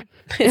picture. Yeah.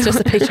 It's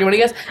just a picture. You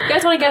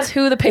guys want to guess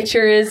who the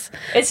picture is?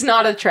 It's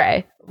not a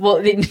Trey.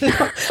 Well, could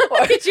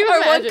you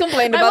imagine? One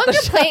complaint about the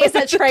complaint is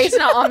that Trey's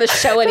not on the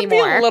show anymore.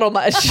 It'd be a little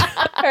much.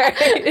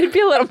 It'd be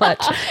a little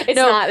much. It's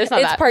not it's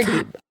that.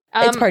 Pardeep.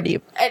 It's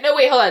Pardeep. No,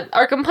 wait, hold on.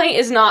 Our complaint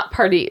is not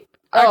Pardeep.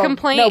 Our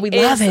complaint we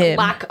love him.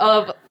 Lack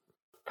of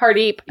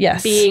Pardeep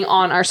Yes. being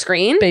on our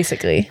screen.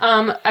 Basically.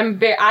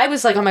 I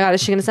was like, oh my god,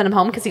 is she gonna send him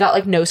home? Because he got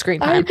like no screen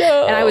time.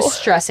 know. And I was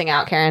stressing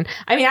out, Karen.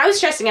 I mean, I was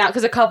stressing out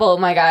because a couple of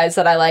my guys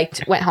that I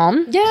liked went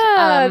home.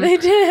 Yeah, they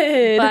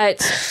did. But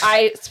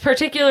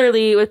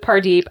particularly with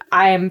Pardeep,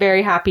 I am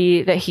very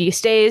happy that he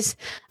stays.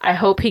 I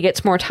hope he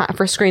gets more time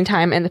for screen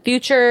time in the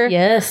future.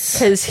 Yes.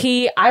 Because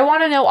I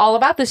want to know all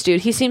about this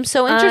dude. He seems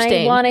so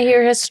interesting. I want to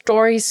hear his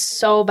story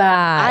so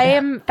bad. I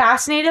am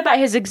fascinated by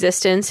his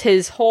existence.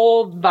 His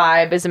whole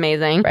vibe is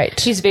amazing. Right.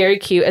 He's very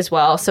cute as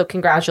well. So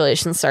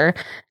congratulations, sir.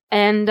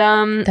 And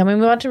Then we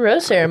move on to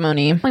rose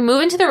ceremony. we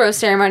move into the rose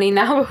ceremony.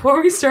 Now,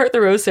 before we start the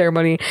rose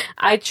ceremony,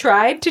 I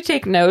tried to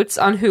take notes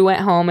on who went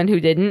home and who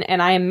didn't,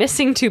 and I am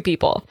missing 2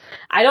 people.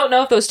 I don't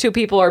know if those 2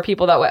 people are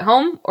people that went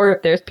home or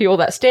if there's people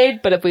that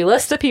stayed, but if we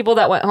list the people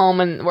that went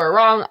home and were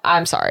wrong,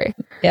 I'm sorry.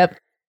 Yep.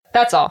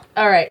 That's all.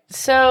 All right.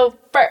 So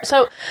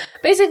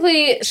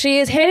basically, she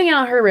is handing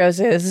out her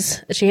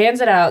roses. She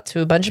hands it out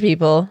to a bunch of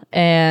people,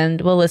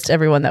 and we'll list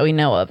everyone that we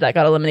know of that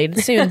got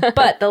eliminated soon.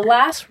 But the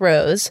last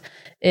rose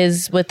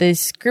is with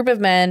this group of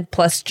men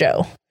plus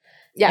Joe.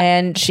 Yeah.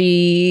 And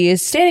she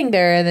is standing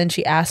there, and then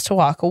she asks to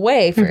walk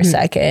away for a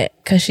second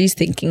because she's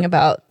thinking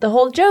about the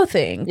whole Joe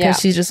thing. Because Yeah.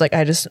 she's just like,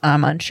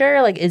 I'm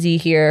unsure. Like, is he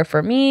here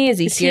for me? Is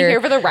he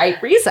here for the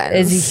right reasons?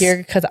 Is he here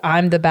because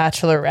I'm the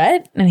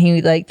Bachelorette and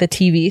he like the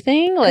TV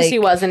thing? Like, he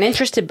wasn't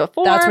interested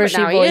before. that's where but she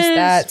now he voiced is.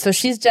 that. So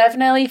she's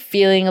definitely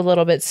feeling a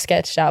little bit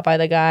sketched out by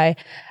the guy.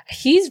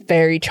 He's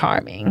very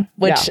charming,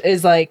 which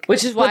is like,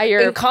 Which is why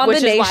you're in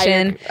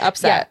combination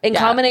upset. Yeah, in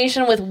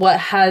combination with what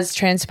has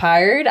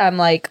transpired, I'm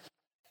like,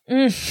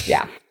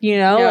 Yeah. you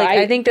know, No, like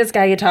I- I think this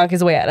guy could talk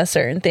his way out of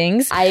certain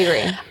things. I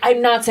agree.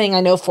 I'm not saying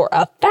I know for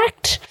a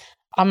fact.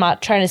 I'm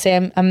not trying to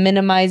say I'm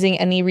minimizing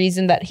any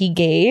reason that he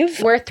gave.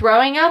 We're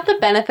throwing out the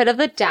benefit of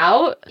the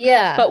doubt,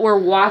 Yeah, but we're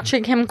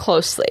watching him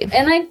closely.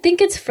 and I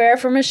think it's fair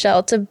for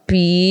Michelle to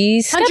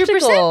be 100%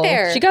 skeptical.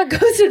 fair. She got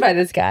ghosted by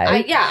this guy.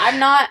 I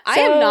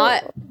am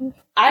not.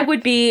 I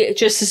would be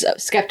just as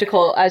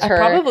skeptical as her.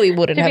 Probably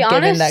wouldn't To be have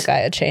given honest, that guy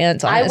a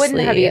chance. I Honestly.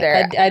 wouldn't have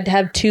either. I'd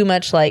have too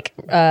much like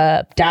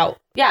doubt.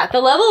 Yeah, the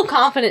level of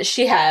confidence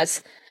she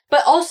has.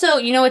 But also,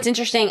 you know what's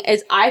interesting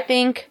is I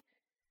think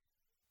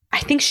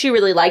she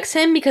really likes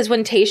him because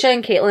when Tayshia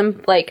and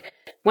Caitlyn like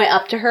went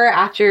up to her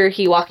after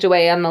he walked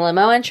away on the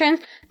limo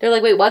entrance, they're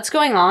like, "Wait, what's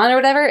going on?" or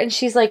whatever, and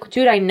she's like,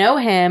 "Dude, I know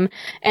him."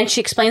 And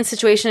she explains the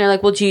situation. They're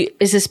like, "Well, do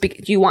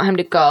you want him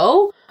to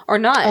go or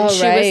not?" And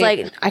she was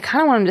right. like, "I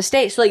kind of want him to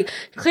stay." So like,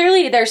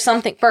 clearly there's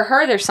something for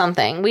her. There's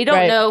something we don't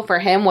Right. know for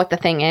him what the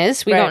thing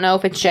is. We Right. don't know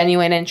if it's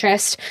genuine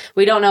interest.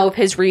 We don't know if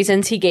his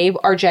reasons he gave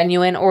are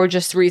genuine or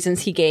just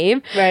reasons he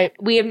gave. Right.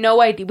 We have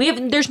no idea.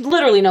 There's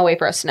literally no way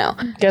for us to know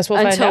Guess we'll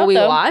find until out. we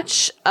though.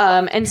 watch.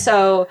 And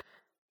so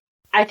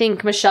I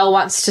think Michelle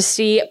wants to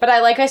see, but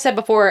like I said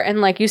before, and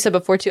like you said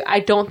before too,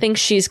 I don't think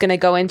she's going to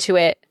go into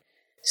it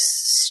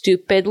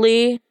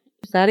stupidly.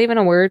 Is that even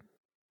a word?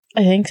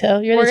 I think so.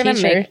 You're the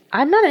teacher.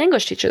 I'm not an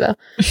English teacher though.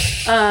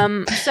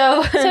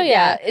 So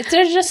Yeah,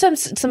 there's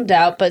just some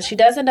doubt, but she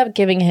does end up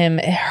giving him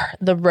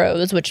the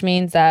rose, which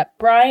means that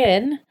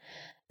Brandon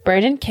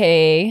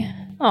K,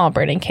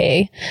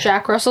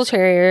 Jack Russell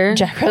Terrier,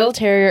 Jack Russell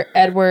Terrier,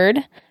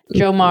 Edward,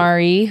 Joe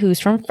Mari,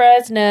 who's from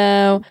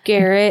Fresno,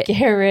 Garrett,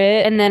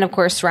 Garrett, and then of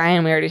course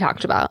Ryan. We already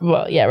talked about.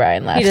 well, yeah,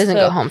 Ryan left. He doesn't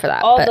So go home for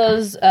that. All but-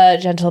 those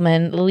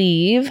gentlemen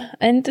leave,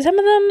 and some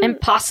of them, and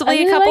possibly I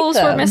really a couples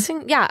like were them.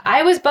 missing. Yeah,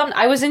 I was bummed.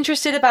 I was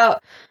interested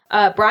about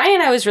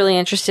Brian. I was really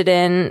interested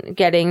in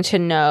getting to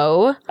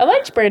know. I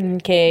liked Brandon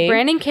K.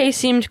 Brandon K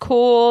seemed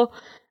cool.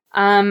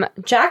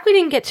 Jack, we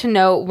didn't get to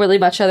know really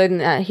much other than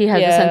that he has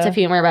a Yeah. sense of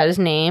humor about his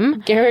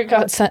name. Garrett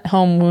got sent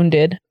home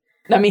wounded.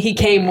 I mean, he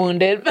came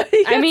wounded. But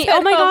he got I mean, sent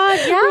oh my home. God,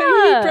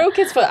 yeah. He broke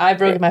his foot. I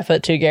broke my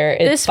foot too, Garrett.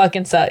 It This-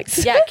 fucking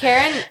sucks. Yeah,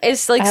 Karen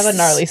is like I have a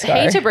gnarly scar.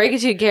 Hate to break it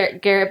to you,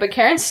 Garrett, but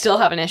Karen's still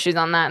having issues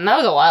on that, and that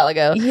was a while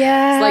ago.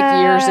 Yeah. It's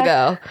like years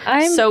ago.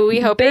 I'm so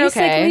we hope you're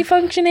basically okay.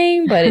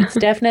 functioning, but it's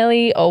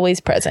definitely always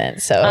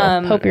present. So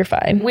hope you're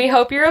fine. We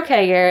hope you're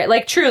okay, Garrett.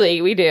 Like,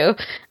 truly, we do.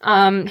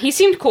 He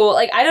seemed cool.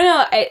 Like, I don't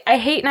know. I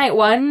hate night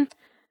one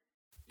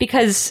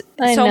because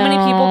I so many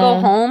people go know.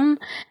 home.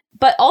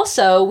 But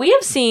also, we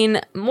have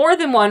seen more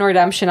than one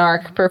redemption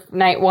arc for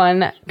night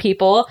one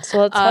people. So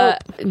let's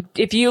hope.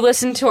 If you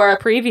listen to our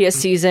previous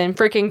season,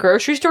 freaking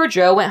Grocery Store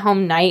Joe went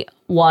home night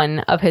one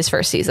of his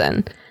first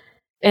season.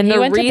 And He the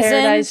went reason, to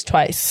Paradise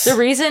twice. the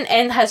reason,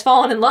 and has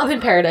fallen in love in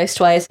Paradise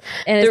twice,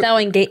 and is now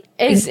engaged.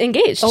 is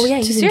engaged. Oh, yeah,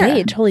 to he's Sierra.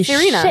 engaged. Holy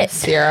Serena. shit.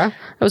 Sierra.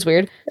 That was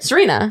weird.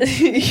 Serena.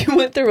 You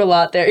went through a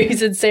lot there. You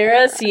said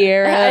Sarah,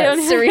 Sierra,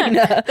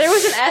 Serena. There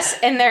was an S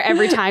in there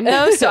every time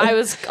though, so I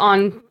was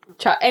on.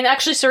 And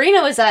actually,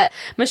 Serena was at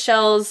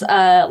Michelle's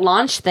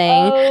launch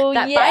thing. Oh,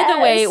 That, by the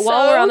way, yes,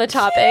 while so we're on the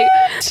topic,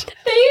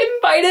 they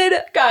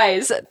invited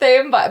guys.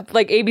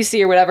 Like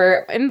ABC or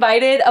whatever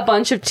invited a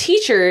bunch of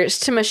teachers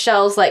to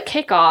Michelle's like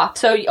kickoff.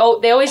 So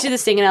they always do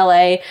this thing in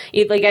LA,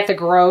 like at the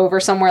Grove or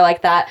somewhere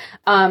like that,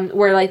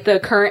 where like the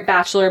current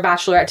Bachelor or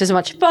Bachelorette does a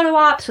bunch of photo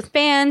ops with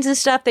fans and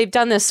stuff. They've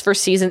done this for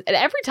seasons, and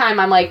every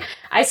time I'm like,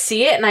 I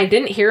see it and I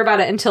didn't hear about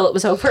it until it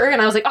was over,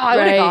 and I was like, oh, I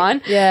would have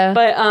gone. Yeah.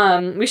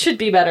 But we should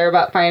be better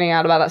about finding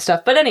out about that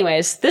stuff. But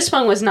anyways, this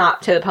one was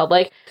not to the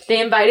public. They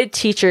invited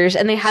teachers,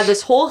 and they had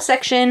this whole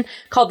section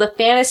called the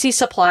Fantasy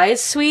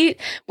Supplies Suite,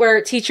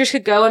 where teachers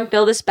could go and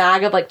fill this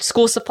bag of like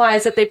school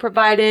supplies that they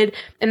provided,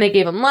 and they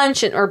gave them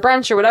lunch or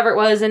brunch or whatever it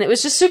was. And it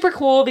was just super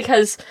cool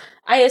because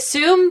I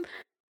assume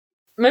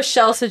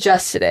Michelle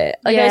suggested it.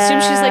 Like, I assume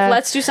she's like,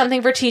 let's do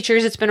something for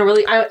teachers. It's been a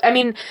really, I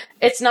mean,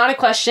 it's not a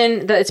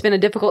question that it's been a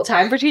difficult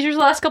time for teachers the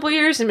last couple of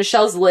years, and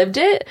Michelle's lived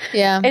it.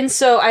 Yeah. And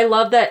so I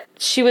love that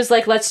she was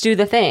like, let's do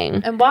the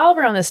thing. And while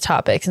we're on this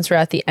topic, since we're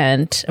at the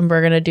end, and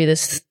we're going to do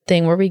this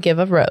thing where we give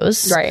a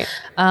rose. Right.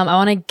 I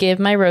want to give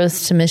my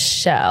rose to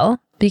Michelle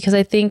because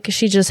I think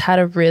she just had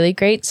a really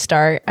great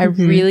start. I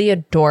really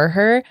adore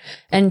her.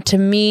 And to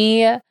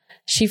me,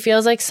 she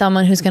feels like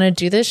someone who's going to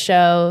do this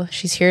show.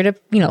 She's here to,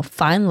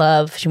 find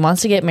love. She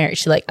wants to get married.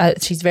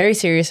 She's very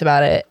serious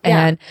about it.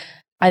 Yeah. And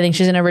I think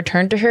she's going to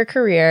return to her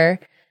career,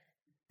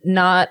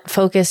 not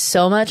focus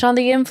so much on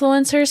the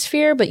influencer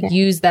sphere, but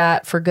use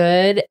that for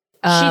good.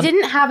 She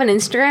didn't have an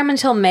Instagram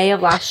until May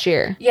of last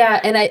year.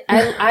 Yeah. And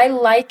I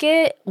like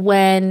it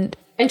when...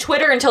 And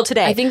Twitter until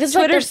today. I think this is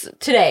Twitter's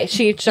today.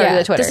 She started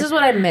the Twitter. This is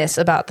what I miss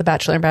about The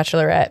Bachelor and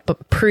Bachelorette,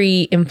 but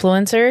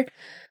pre-influencer,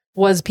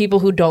 was people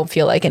who don't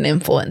feel like an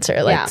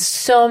influencer. Like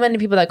so many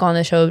people that go on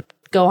the show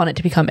go on it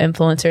to become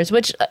influencers,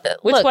 which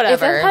look, whatever. if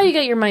that's how you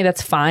get your money,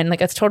 that's fine.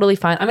 Like, it's totally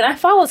fine. I mean, I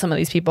follow some of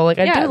these people. Like,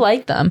 I do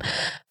like them,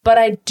 but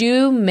I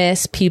do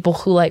miss people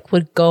who like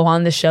would go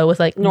on the show with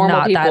like normal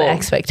not people. that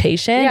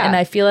expectation. Yeah. And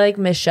I feel like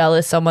Michelle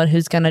is someone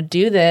who's going to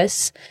do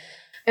this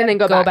and then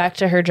go back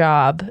to her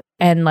job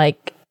and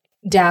like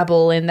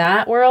dabble in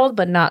that world,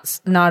 but not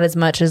as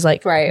much as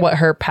like what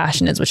her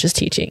passion is, which is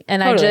teaching.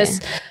 And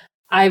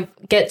I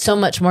get so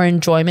much more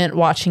enjoyment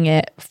watching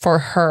it for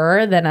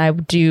her than I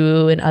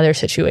do in other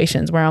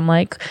situations where I'm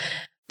like,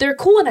 they're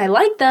cool and I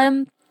like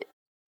them.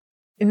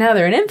 And now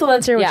they're an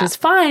influencer, which is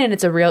fine. And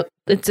it's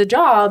a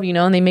job,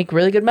 and they make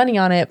really good money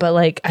on it. But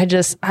like,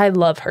 I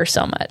love her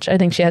so much. I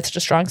think she had such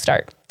a strong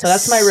start. So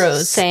that's my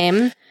rose.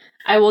 Same.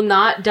 I will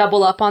not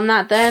double up on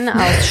that then.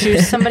 I'll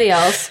choose somebody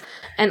else.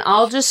 And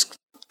I'll just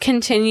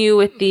continue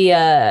with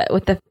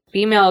the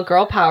female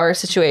girl power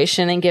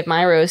situation and give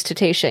my rose to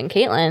Tayshia and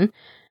Caitlyn.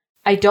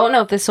 I don't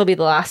know if this will be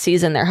the last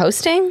season they're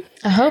hosting.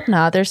 I hope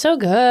not. They're so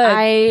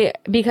good.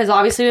 Because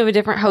obviously we have a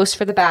different host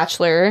for The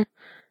Bachelor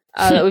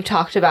that we've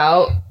talked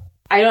about.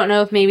 I don't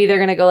know if maybe they're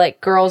going to go like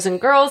girls and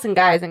girls and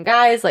guys and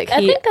guys. Like, I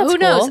think that's who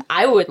knows? cool.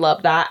 I would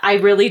love that. I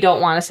really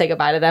don't want to say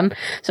goodbye to them.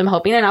 So I'm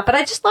hoping they're not, but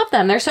I just love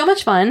them. They're so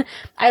much fun.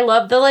 I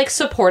love the like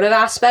supportive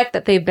aspect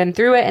that they've been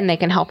through it and they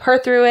can help her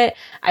through it.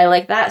 I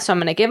like that. So I'm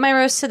going to give my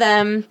rose to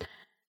them.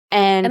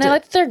 And I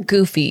like that they're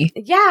goofy.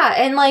 Yeah,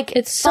 and like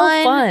it's so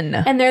fun.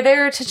 And they're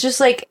there to just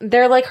like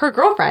they're like her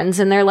girlfriends,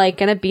 and they're like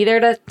gonna be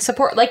there to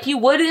support like you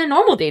would in a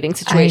normal dating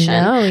situation.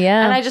 I know,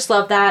 yeah. And I just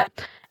love that.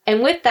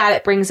 And with that,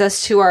 it brings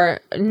us to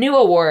our new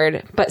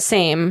award, but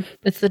same.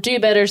 It's the Do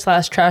Better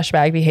 / Trash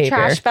Bag Behavior.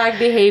 Trash Bag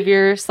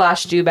Behavior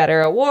 / Do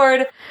Better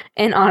Award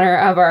in honor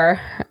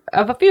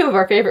of a few of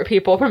our favorite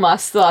people from the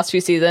last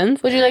few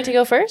seasons. Would you like to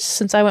go first,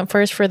 since I went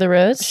first for the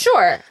rose?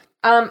 Sure.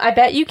 I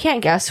bet you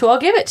can't guess who I'll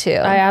give it to.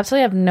 I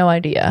absolutely have no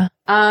idea.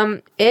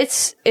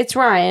 It's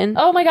Ryan.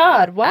 Oh my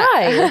God,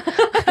 why?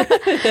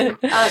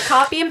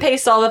 Copy and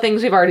paste all the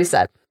things we've already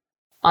said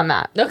on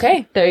that.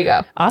 Okay. There you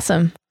go.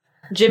 Awesome.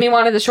 Jimmy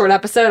wanted the short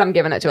episode. I'm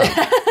giving it to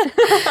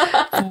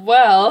him.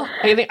 Well,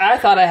 I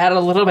thought I had a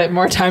little bit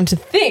more time to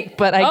think,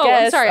 but I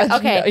guess. I'm sorry.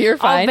 Okay. No, you're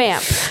fine. I'll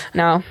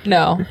vamp.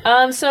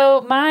 No.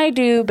 So my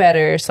Do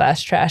Better /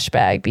 Trash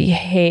Bag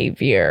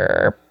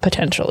Behavior,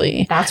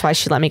 potentially. That's why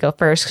she let me go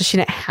first, because she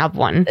didn't have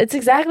one. It's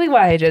exactly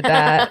why I did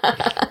that.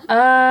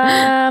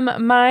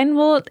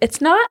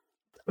 It's not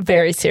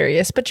very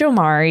serious, but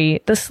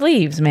Jomari, the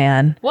sleeves,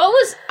 man.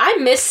 I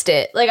missed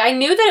it. Like, I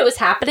knew that it was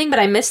happening, but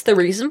I missed the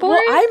reason for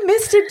it. I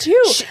missed it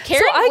too.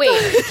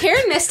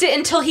 Karen missed it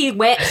until he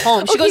went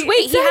home. She goes,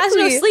 wait, he has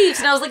no sleeves.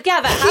 And I was like,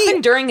 yeah, that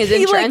happened during his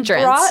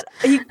entrance.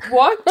 He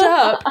walked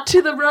up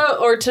to the row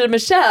or to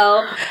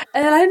Michelle,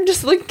 and I'm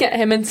just looking at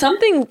him, and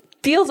something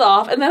feels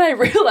off, and then I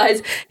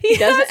realized he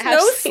doesn't have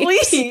no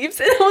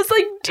sleeves. And I was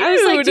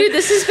like, dude,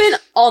 this has been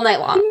all night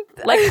long.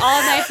 Like,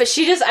 all night. But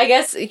I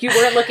guess you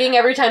weren't looking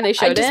every time they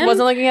showed him. I just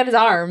wasn't looking at his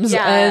arms.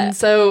 Yeah. And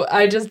so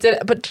I just did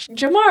it. But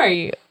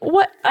Jomari,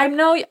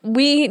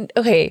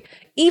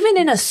 even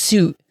in a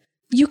suit,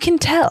 you can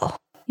tell.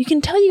 You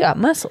can tell you got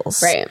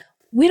muscles. Right.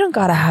 We don't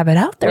gotta have it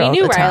out there all the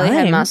time. We knew Riley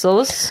had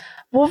muscles.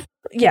 Well,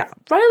 yeah.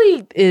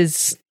 Riley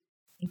is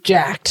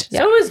jacked. Yeah.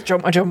 So is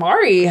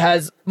Jomari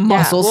has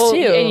muscles too.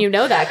 And you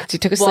know that because he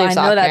took his sleeves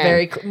off. I know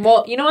that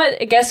well. You know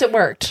what? I guess it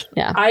worked.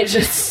 Yeah.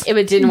 If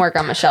it didn't work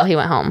on Michelle, he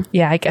went home.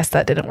 Yeah, I guess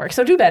that didn't work.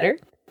 So Do Better.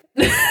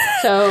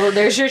 So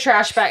there's your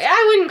trash bag.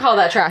 I wouldn't call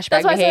that trash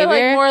bag behavior. That's why I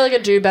said more like a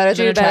Do Better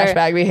than a trash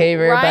bag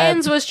behavior.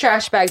 Ryan's was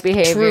trash bag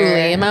behavior.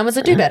 Truly. And mine was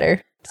a Do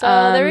Better. So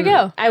there we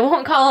go. I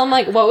won't call him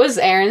like, what was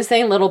Aaron's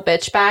thing? Little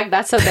bitch bag.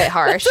 That's a bit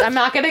harsh. I'm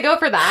not going to go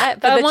for that.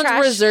 But That the one's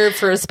trash reserved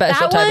for a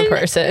special that type of one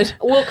person.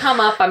 will come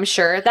up, I'm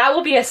sure. That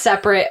will be a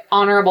separate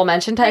honorable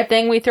mention type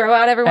thing we throw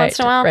out every once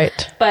in a while.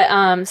 Right.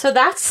 But so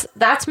that's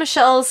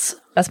Michelle's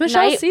Michelle's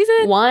night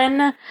season.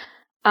 1.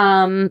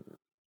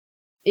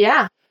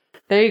 Yeah.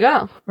 There you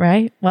go.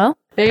 Right. Well,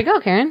 There you go,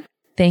 Karen.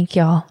 thank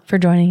y'all for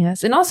joining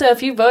us. And also,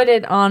 if you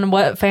voted on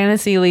what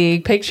fantasy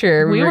league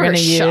picture we were going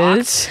to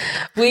use,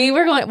 we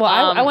were going, well,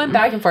 I went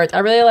back and forth. I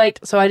really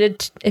liked, so I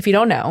did, if you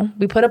don't know,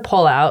 we put a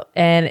poll out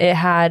and it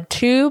had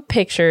 2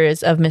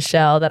 pictures of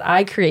Michelle that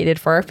I created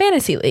for our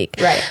fantasy league.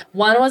 Right.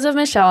 One was of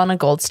Michelle on a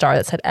gold star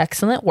that said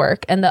excellent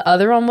work. And the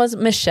other one was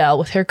Michelle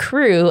with her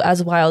crew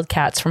as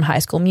Wildcats from High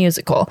School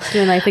Musical.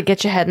 Doing like the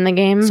get your head in the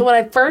game. So when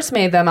I first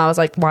made them, I was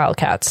like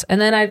Wildcats.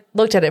 And then I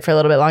looked at it for a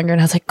little bit longer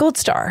and I was like gold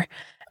star.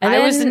 And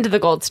I was into the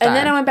gold star. And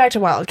then I went back to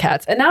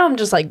Wildcats. And now I'm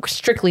just like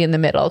strictly in the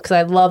middle because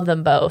I love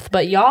them both.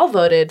 But y'all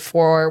voted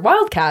for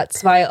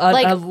Wildcats by an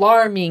Like,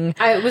 alarming.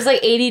 It was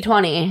like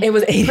 80-20. It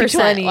was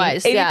 80-20.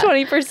 wise, yeah.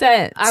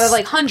 80-20%. Out of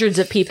like hundreds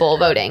of people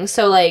voting.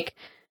 So like,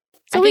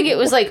 I think it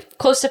was like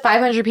close to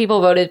 500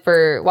 people voted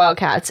for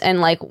Wildcats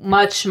and like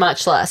much,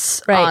 much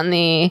less Right. on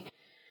the...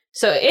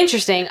 So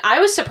interesting.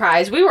 I was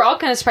surprised. We were all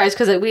kind of surprised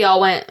because we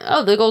all went,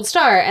 oh, the gold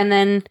star. And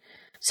then,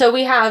 so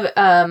we have,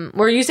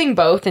 we're using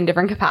both in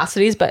different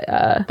capacities, but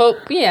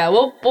yeah,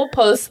 we'll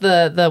post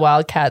the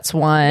Wildcats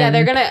one.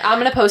 yeah, I'm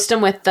gonna post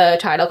them with the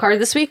title card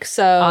this week.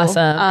 So Awesome.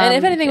 And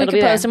if anything, we it'll can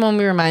be post there. them when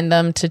we remind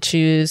them to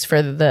choose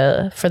for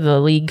the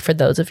league for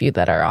those of you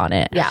that are on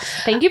it. Yeah.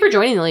 Thank you for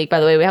joining the league, by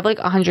the way. We have like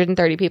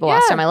 130 people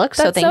last time I looked.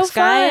 So that's thanks, so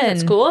guys. fun.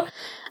 That's cool.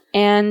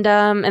 And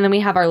then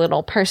we have our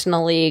little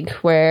personal league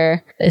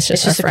where It's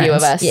just a our few of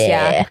friends. us.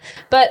 Yeah.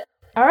 But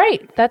all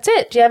right, that's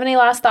it. Do you have any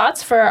last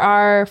thoughts for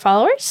our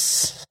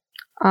followers?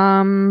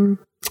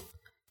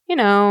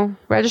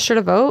 Register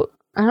to vote.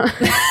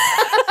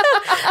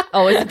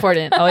 Always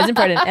important. Always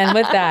important. And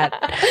with that,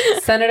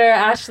 Senator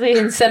Ashley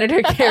and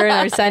Senator Karen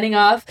are signing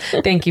off.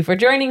 Thank you for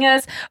joining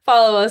us.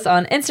 Follow us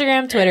on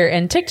Instagram, Twitter,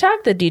 and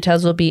TikTok. The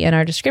details will be in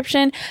our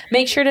description.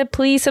 Make sure to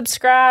please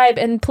subscribe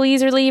and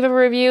please leave a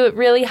review. It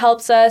really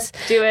helps us.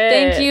 Do it.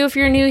 Thank you if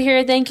you're new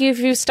here. Thank you if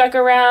you've stuck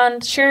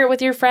around. Share it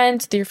with your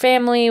friends, with your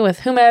family, with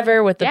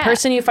whomever, with the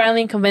person you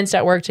finally convinced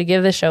at work to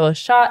give the show a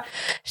shot.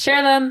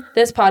 Share them,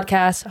 this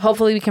podcast.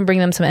 Hopefully we can bring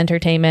them some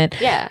entertainment.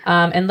 Yeah.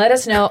 And let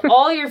us know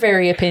all your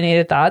very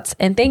opinionated thoughts.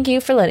 And thank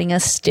you for letting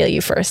us steal you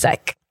for a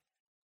sec.